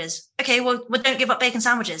bacon sandwiches. Okay, well, don't give up bacon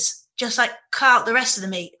sandwiches. Just like cut out the rest of the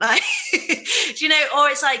meat. Like, or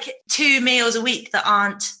it's like 2 meals a week that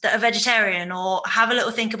are vegetarian, or have a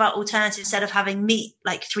little think about alternatives instead of having meat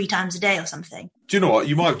like 3 times a day or something. Do you know what?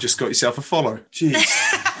 You might have just got yourself a follow. Jeez.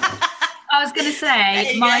 I was going to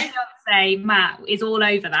say, my fiance, Matt, is all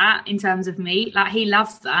over that in terms of meat. Like, he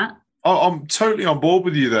loves that. I'm totally on board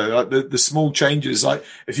with you, though. Like the small changes, like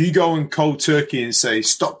if you go on cold turkey and say,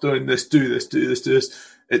 stop doing this, do this, do this, do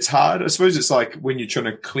this, it's hard. I suppose it's like when you're trying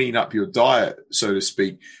to clean up your diet, so to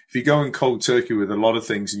speak. If you go in cold turkey with a lot of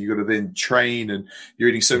things and you've got to then train and you're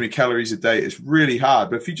eating so many calories a day, it's really hard.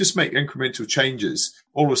 But if you just make incremental changes,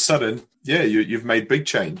 all of a sudden, you've made big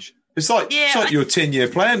change. It's like your 10-year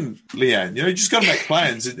plan, Leanne. You just got to make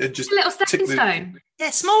plans and just a little stepping stone.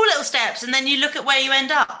 Yeah, small little steps, and then you look at where you end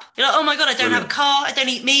up. You're like, oh my God, I don't have a car, I don't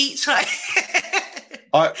eat meat.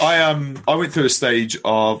 I went through a stage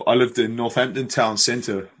of, I lived in Northampton town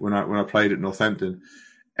centre when I played at Northampton,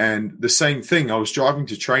 and the same thing. I was driving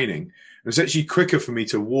to training. It was actually quicker for me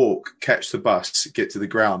to walk, catch the bus, get to the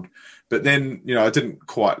ground. But then, I didn't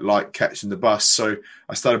quite like catching the bus, so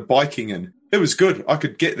I started biking in. It was good. I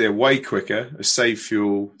could get there way quicker, save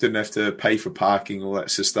fuel, didn't have to pay for parking, all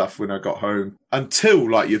that sort of stuff when I got home.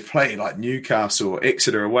 Until you'd play like Newcastle or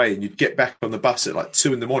Exeter away, and you'd get back on the bus at like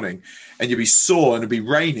 2 a.m, and you'd be sore and it'd be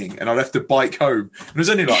raining, and I'd have to bike home. And it was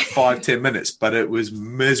only like 5-10 minutes, but it was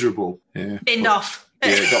miserable. Yeah, binned off.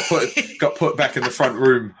 Yeah, got put back in the front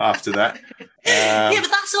room after that. But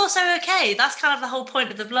that's also okay. That's kind of the whole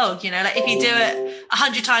point of the vlog, like if you do it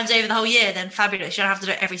 100 times over the whole year, then fabulous. You don't have to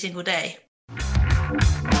do it every single day.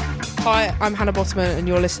 Hi, I'm Hannah Bottoman, and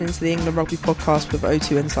you're listening to the England Rugby Podcast with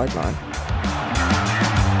O2 Inside Line.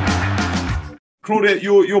 Claudia,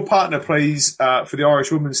 your partner plays for the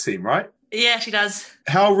Irish women's team, right? Yeah, she does.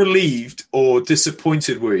 How relieved or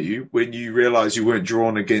disappointed were you when you realised you weren't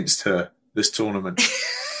drawn against her this tournament?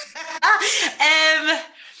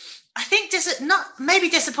 I think maybe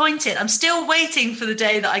disappointed. I'm still waiting for the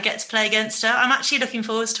day that I get to play against her. I'm actually looking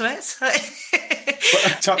forward to it.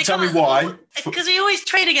 Tell me why. Because we always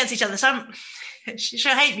train against each other. So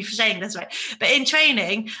she'll hate me for saying this, right? But in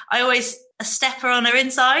training, I always step her on her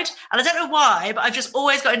inside. And I don't know why, but I've just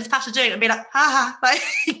always got into the pattern of doing it and be like,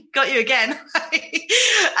 got you again.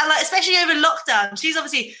 And especially over lockdown, she's a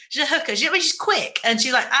hooker. She's quick and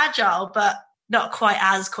she's agile, but not quite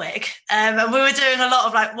as quick. And we were doing a lot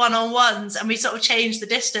of one-on-ones, and we sort of changed the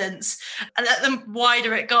distance. And the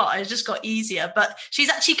wider it got, it just got easier. But she's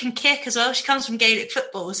actually can kick as well. She comes from Gaelic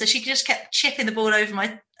football, so she just kept chipping the ball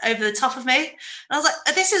over the top of me. And I was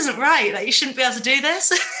like, this isn't right. You shouldn't be able to do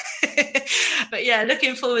this. But yeah,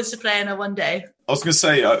 looking forward to playing her one day. I was going to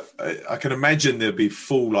say, I can imagine there'd be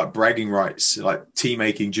full bragging rights,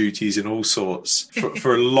 team-making duties and all sorts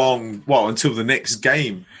for a long, until the next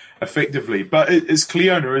game. Effectively, but it's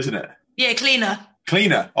Cleona, isn't it? Yeah, Cleaner.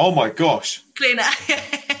 Cleaner. Oh my gosh. Cleaner.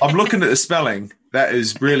 I'm looking at the spelling. That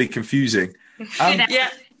is really confusing. Good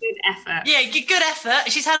effort. Yeah, good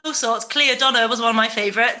effort. She's had all sorts. Clea Donna was one of my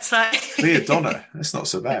favourites. Clea Donna. That's not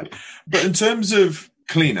so bad. But in terms of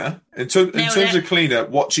Cleaner, in terms of Cleaner,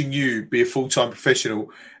 watching you be a full-time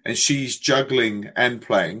professional and she's juggling and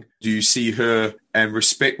playing, do you see her and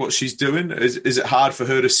respect what she's doing? Is it hard for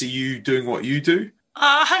her to see you doing what you do?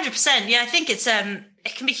 100%. Yeah, I think it can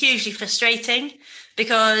be hugely frustrating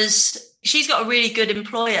because she's got a really good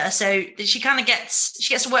employer, so she gets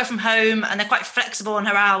to work from home, and they're quite flexible on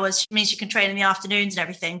her hours. It means she can train in the afternoons and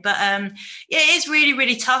everything. But it is really,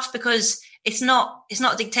 really tough because it's not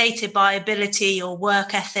dictated by ability or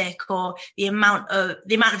work ethic or the amount of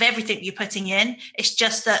everything that you're putting in. It's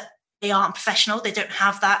just that they aren't professional. They don't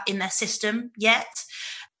have that in their system yet.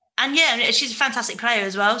 And yeah, she's a fantastic player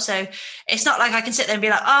as well. So it's not like I can sit there and be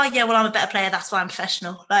like, oh yeah, well, I'm a better player, that's why I'm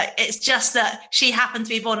professional. Like, it's just that she happened to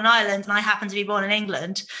be born in Ireland and I happen to be born in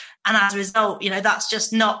England. And as a result, that's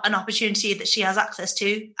just not an opportunity that she has access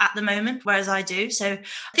to at the moment, whereas I do. So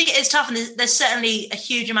I think it is tough, and there's certainly a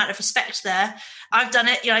huge amount of respect there. I've done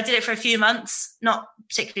it, I did it for a few months, not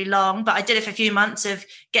particularly long, but I did it for a few months of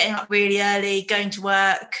getting up really early, going to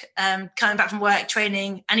work, coming back from work,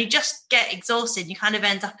 training, and you just get exhausted. You kind of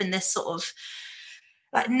end up in this sort of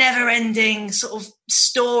like never-ending sort of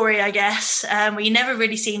story, I guess, where you never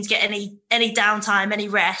really seem to get any downtime, any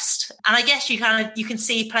rest. And I guess you can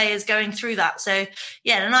see players going through that. So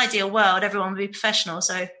yeah, in an ideal world, everyone would be professional.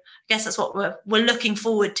 So I guess that's what we're looking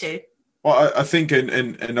forward to. Well, I think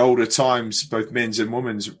in older times, both men's and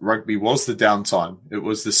women's rugby was the downtime. It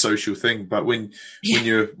was the social thing. But when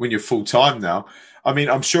you're full time now, I mean,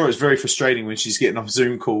 I'm sure it's very frustrating when she's getting off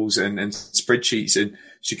Zoom calls and spreadsheets, and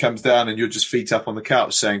she comes down and you're just feet up on the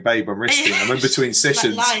couch saying, "Babe, I'm resting. I'm in between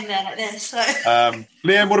sessions." Lying there like this.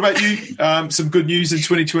 Leanne, what about you? Some good news in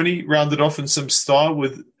 2020, rounded off in some style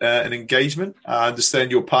with an engagement. I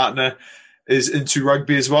understand your partner is into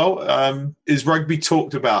rugby as well. Is rugby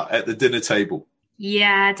talked about at the dinner table?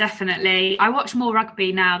 Yeah, definitely. I watch more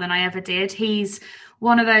rugby now than I ever did. He's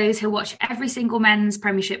one of those who'll watch every single men's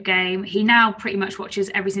Premiership game. He now pretty much watches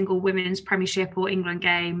every single women's Premiership or England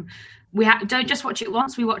game. We don't just watch it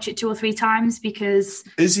once, we watch it 2 or 3 times because...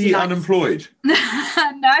 Is he unemployed? No,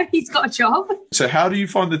 he's got a job. So how do you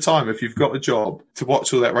find the time, if you've got a job, to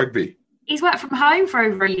watch all that rugby? He's worked from home for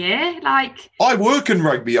over a year. I work in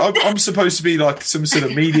rugby. I'm supposed to be like some sort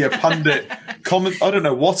of media pundit, I don't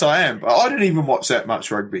know what I am, but I don't even watch that much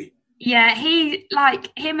rugby. Yeah,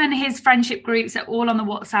 him and his friendship groups are all on the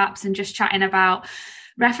WhatsApps and just chatting about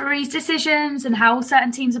referees' decisions and how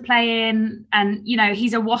certain teams are playing. And,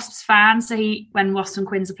 he's a Wasps fan. So when Wasps and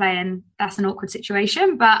Quins are playing, that's an awkward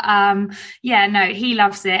situation. But he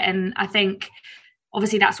loves it. And I think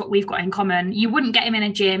obviously that's what we've got in common. You wouldn't get him in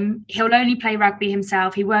a gym. He'll only play rugby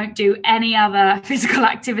himself. He won't do any other physical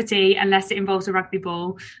activity unless it involves a rugby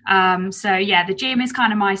ball. The gym is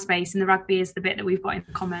kind of my space and the rugby is the bit that we've got in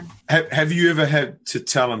common. Have you ever had to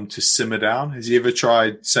tell him to simmer down? Has he ever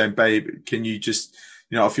tried saying, "Babe, can you just,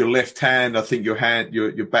 off your left hand, I think your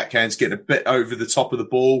backhand's getting a bit over the top of the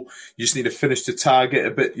ball. You just need to finish the target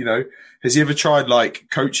a bit," Has he ever tried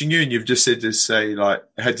coaching you and you've just had to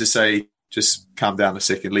say, "Just calm down a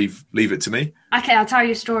second, leave it to me"? Okay, I'll tell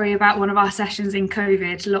you a story about one of our sessions in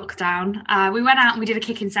COVID lockdown. We went out and we did a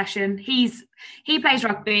kicking session. He plays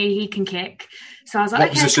rugby, he can kick. So I was like, what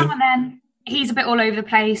okay, position? Come on then. He's a bit all over the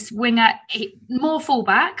place, winger, more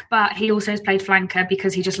fullback, but he also has played flanker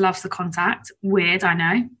because he just loves the contact. Weird, I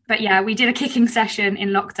know. But yeah, we did a kicking session in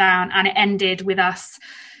lockdown and it ended with us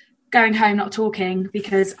going home not talking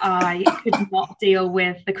because I could not deal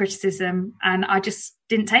with the criticism and I just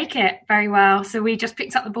didn't take it very well. So we just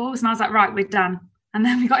picked up the balls and I was like, right, we're done. And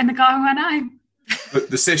then we got in the car and went home. But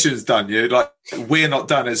the session's done, yeah? We're not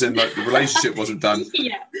done, as in the relationship wasn't done.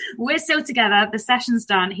 Yeah, we're still together. The session's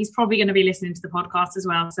done. He's probably going to be listening to the podcast as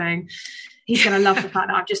well. So he's going to love the fact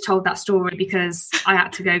that I've just told that story because I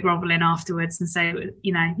had to go groveling afterwards and say,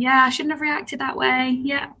 yeah, I shouldn't have reacted that way.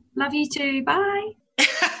 Yeah, love you too. Bye.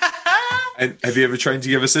 And have you ever trained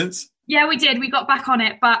together since? Yeah, we did. We got back on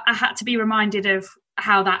it, but I had to be reminded of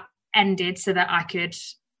how that ended so that I could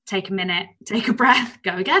take a minute, take a breath,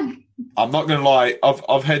 go again. I'm not going to lie.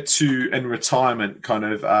 I've had to, in retirement, kind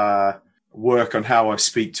of work on how I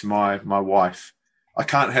speak to my wife. I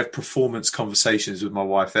can't have performance conversations with my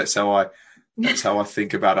wife. That's how I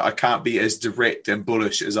think about it. I can't be as direct and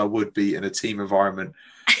bullish as I would be in a team environment.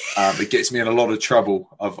 It gets me in a lot of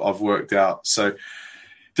trouble. I've worked out. So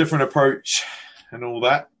different approach and all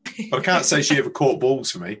that. But I can't say she ever caught balls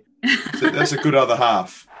for me. So that's a good other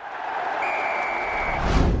half.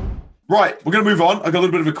 Right, we're going to move on. I've got a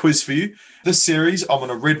little bit of a quiz for you. This series, I'm on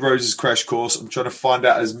a Red Roses crash course. I'm trying to find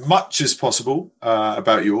out as much as possible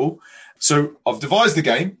about you all. So I've devised the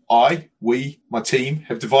game. My team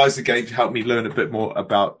have devised the game to help me learn a bit more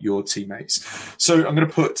about your teammates. So I'm going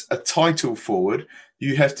to put a title forward.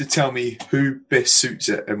 You have to tell me who best suits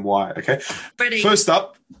it and why, okay? Brilliant. First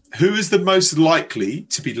up, who is the most likely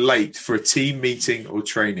to be late for a team meeting or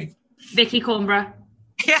training? Vicky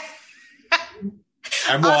Yeah.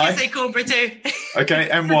 And why? I was going to say Cobra too. Okay,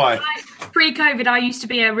 and why? Pre-COVID, I used to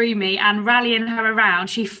be a roomie, and rallying her around,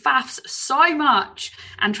 she faffs so much,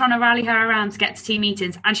 and trying to rally her around to get to team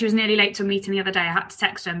meetings. And she was nearly late to a meeting the other day. I had to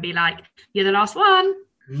text her and be like, "You're the last one."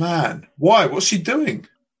 Man, why? What's she doing?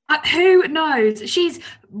 Who knows? She's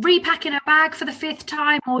repacking her bag for the 5th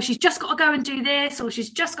time, or she's just got to go and do this, or she's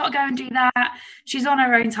just got to go and do that. She's on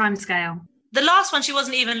her own time scale. The last one, she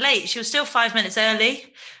wasn't even late. She was still 5 minutes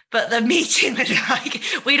early. But the meeting,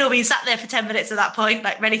 we'd all been sat there for 10 minutes at that point,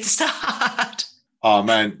 like ready to start. Oh,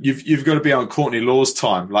 man, you've got to be on Courtney Law's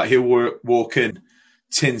time. Like, he'll walk in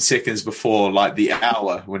 10 seconds before, like, the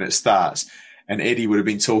hour when it starts. And Eddie would have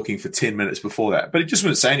been talking for 10 minutes before that. But he just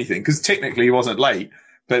wouldn't say anything because technically he wasn't late.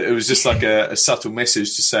 But it was just like a subtle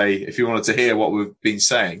message to say, if you wanted to hear what we've been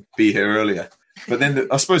saying, be here earlier. But then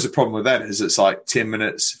I suppose the problem with that is it's like 10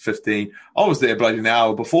 minutes, 15. I was there bloody an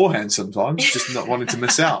hour beforehand sometimes, just not wanting to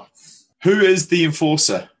miss out. Who is the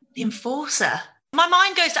enforcer? The enforcer? My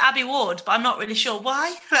mind goes to Abby Ward, but I'm not really sure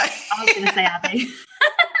why. I was going to say Abby.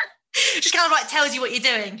 Just kind of like tells you what you're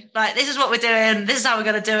doing. Like, this is what we're doing. This is how we're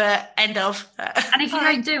going to do it. End of. And if you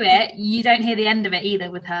don't do it, you don't hear the end of it either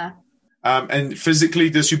with her. And physically,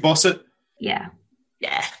 does she boss it? Yeah.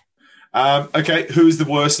 Yeah. Okay, who is the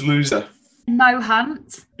worst loser? Mo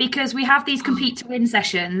Hunt, because we have these compete to win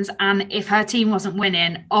sessions, and if her team wasn't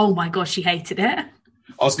winning, oh my gosh, she hated it.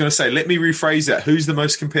 I was going to say, let me rephrase that. Who's the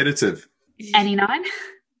most competitive? Any 9?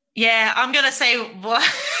 Yeah, I'm going to say what?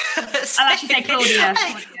 I'll actually say Claudia.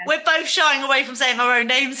 We're both shying away from saying our own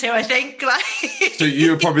names here, I think. Like, So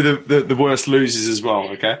you're probably the worst losers as well,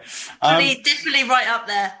 okay? definitely right up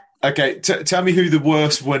there. Okay, tell me who the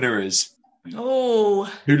worst winner is.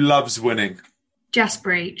 Oh. Who loves winning? Jess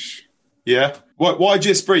Breach. Yeah? Why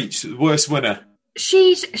Jess Breach, the worst winner?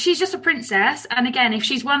 She's just a princess, and again, if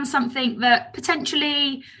she's won something that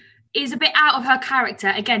potentially is a bit out of her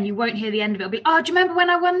character, again, you won't hear the end of it. It'll be, oh, do you remember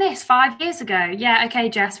when I won this 5 years ago? Yeah, okay,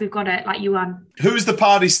 Jess, we've got it. Like, you won. Who's the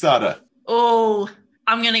party starter? Oh,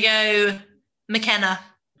 I'm going to go McKenna.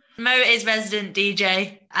 Mo is resident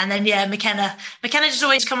DJ. And then, yeah, McKenna. McKenna just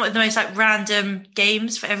always come up with the most, like, random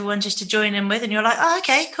games for everyone just to join in with. And you're like, oh,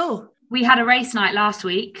 okay, cool. We had a race night last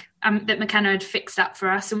week that McKenna had fixed up for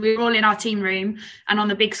us. And we were all in our team room. And on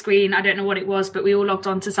the big screen, I don't know what it was, but we all logged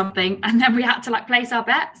on to something. And then we had to, like, place our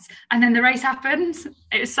bets. And then the race happened.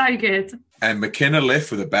 It was so good. And McKenna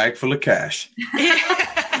left with a bag full of cash.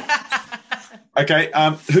 Okay,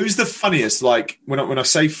 who's the funniest? Like, when I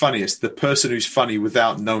say funniest, the person who's funny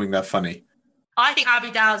without knowing they're funny. I think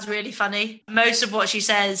Abby Dow's really funny. Most of what she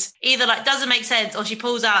says either like doesn't make sense or she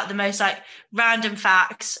pulls out the most like random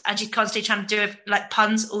facts and she's constantly trying to do like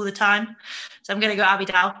puns all the time. So I'm going to go Abby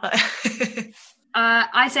Dow.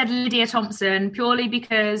 I said Lydia Thompson purely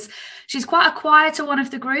because she's quite a quieter one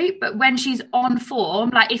of the group, but when she's on form,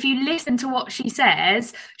 like if you listen to what she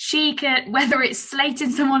says, she can, whether it's slating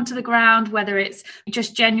someone to the ground, whether it's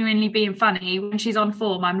just genuinely being funny, when she's on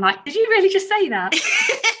form, I'm like, did you really just say that?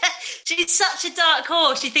 She's such a dark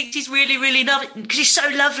horse. She thinks she's really, really lovely because she's so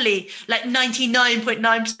lovely, like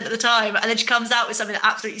 99.9% of the time. And then she comes out with something that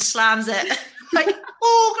absolutely slams it. Like,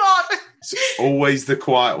 oh, God. It's always the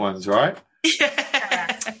quiet ones, right?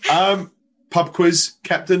 Yeah. Pub quiz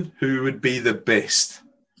captain, who would be the best?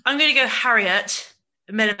 I'm going to go Harriet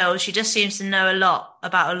Milliville. She just seems to know a lot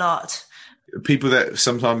about a lot. People that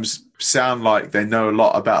sometimes sound like they know a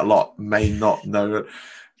lot about a lot may not know it.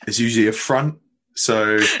 It's usually a front.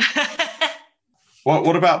 So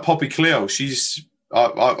what about Poppy Cleo?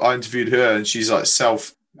 I interviewed her and she's like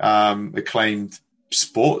acclaimed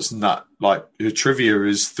sports nut. Like her trivia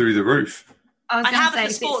is through the roof. I have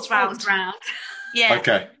the sports round. Yeah.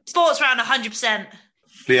 Okay. Sports round 100%.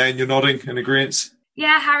 Leanne, you're nodding in agreement?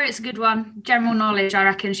 Yeah, Harriet's a good one. General knowledge, I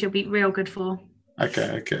reckon she'll be real good for.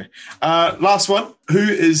 Okay. Last one. Who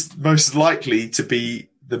is most likely to be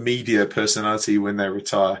the media personality when they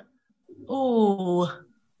retire? Oh.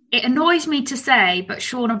 It annoys me to say, but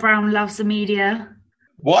Shauna Brown loves the media.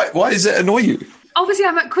 Why does it annoy you? Obviously,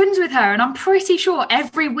 I'm at Quins with her, and I'm pretty sure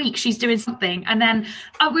every week she's doing something. And then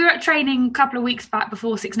we were at training a couple of weeks back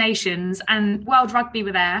before Six Nations, and World Rugby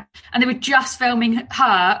were there, and they were just filming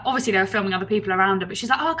her. Obviously, they were filming other people around her, but she's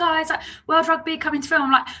like, "Oh, guys, like, World Rugby coming to film."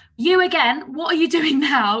 I'm like, you again? What are you doing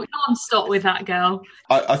now? Non-stop with that girl.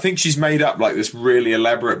 I think she's made up like this really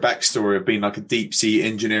elaborate backstory of being like a deep sea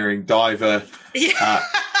engineering diver. Yeah.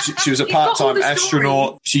 She was a part-time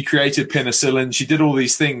astronaut. She created penicillin. She did all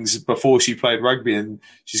these things before she played rugby, and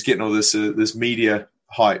she's getting all this media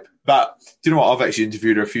hype. But do you know what? I've actually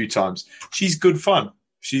interviewed her a few times. She's good fun.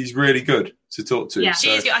 She's really good. to talk to. Yeah. So.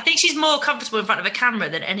 She is good. I think she's more comfortable in front of a camera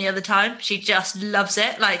than any other time. She just loves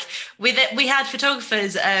it. Like we had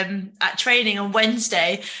photographers at training on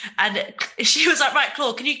Wednesday, and she was like, "Right,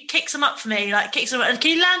 Claude, can you kick some up for me? Like kick some up, and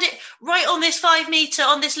can you land it right on this 5 meter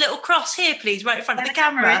on this little cross here, please, right in front of the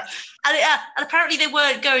camera?" And and apparently they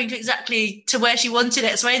weren't going to exactly to where she wanted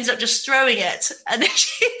it, so I ended up just throwing it. And then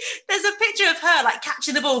there's a picture of her like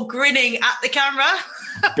catching the ball, grinning at the camera.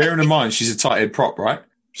 Bearing in mind she's a tight head prop, right?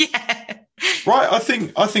 Yeah. Right, I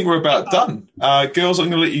think we're about done. Girls, I'm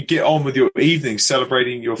going to let you get on with your evening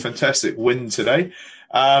celebrating your fantastic win today.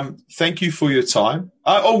 Thank you for your time.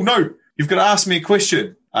 Oh, no, you've got to ask me a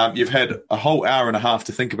question. You've had a whole hour and a half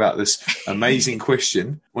to think about this amazing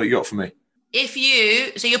question. What you got for me?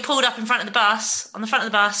 So you're pulled up in front of the bus, on the front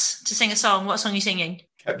of the bus to sing a song. What song are you singing?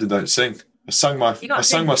 Captain Don't Sing. I sung my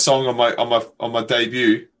song on my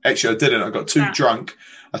debut. Actually, I didn't. I got too drunk.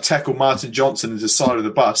 I tackled Martin Johnson into the side of the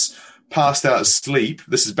bus, passed out asleep.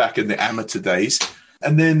 This is back in the amateur days.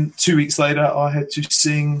 And then 2 weeks later, I had to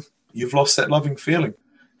sing You've Lost That Loving Feeling.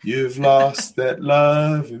 You've lost that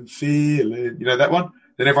loving feeling. You know that one?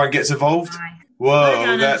 Then everyone gets involved.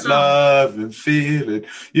 Whoa, that loving feeling.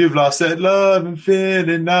 You've lost that loving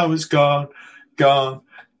feeling. Now it's gone, gone,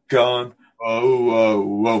 gone. Whoa, whoa,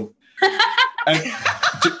 whoa. And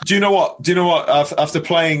do you know what? After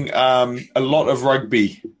playing a lot of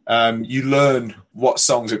rugby, you learn what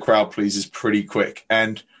songs are crowd pleasers pretty quick.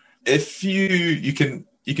 And if you can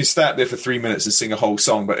stay up there for 3 minutes and sing a whole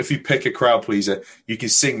song, but if you pick a crowd pleaser, you can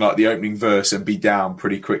sing like the opening verse and be down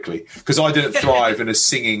pretty quickly. Because I didn't thrive in a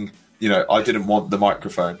singing. I didn't want the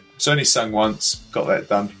microphone. It's only sung once, got that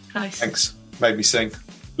done. Nice. Thanks. Made me sing.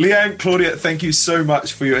 Leanne, Claudia, thank you so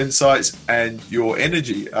much for your insights and your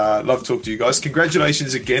energy. Love talking to you guys.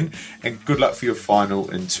 Congratulations again, and good luck for your final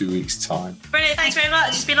in 2 weeks' time. Brilliant. Thanks very much.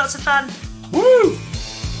 It's been lots of fun. Woo!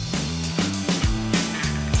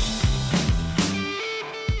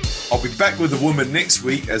 I'll be back with the women next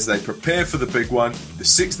week as they prepare for the big one, the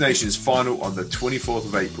Six Nations final on the 24th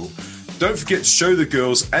of April. Don't forget to show the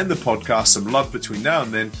girls and the podcast some love between now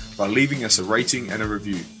and then by leaving us a rating and a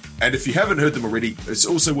review. And if you haven't heard them already, it's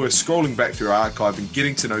also worth scrolling back through our archive and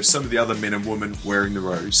getting to know some of the other men and women wearing the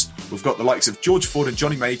rose. We've got the likes of George Ford and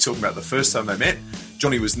Johnny May talking about the first time they met,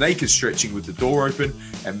 Johnny was naked stretching with the door open,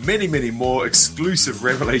 and many, many more exclusive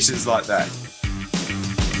revelations like that.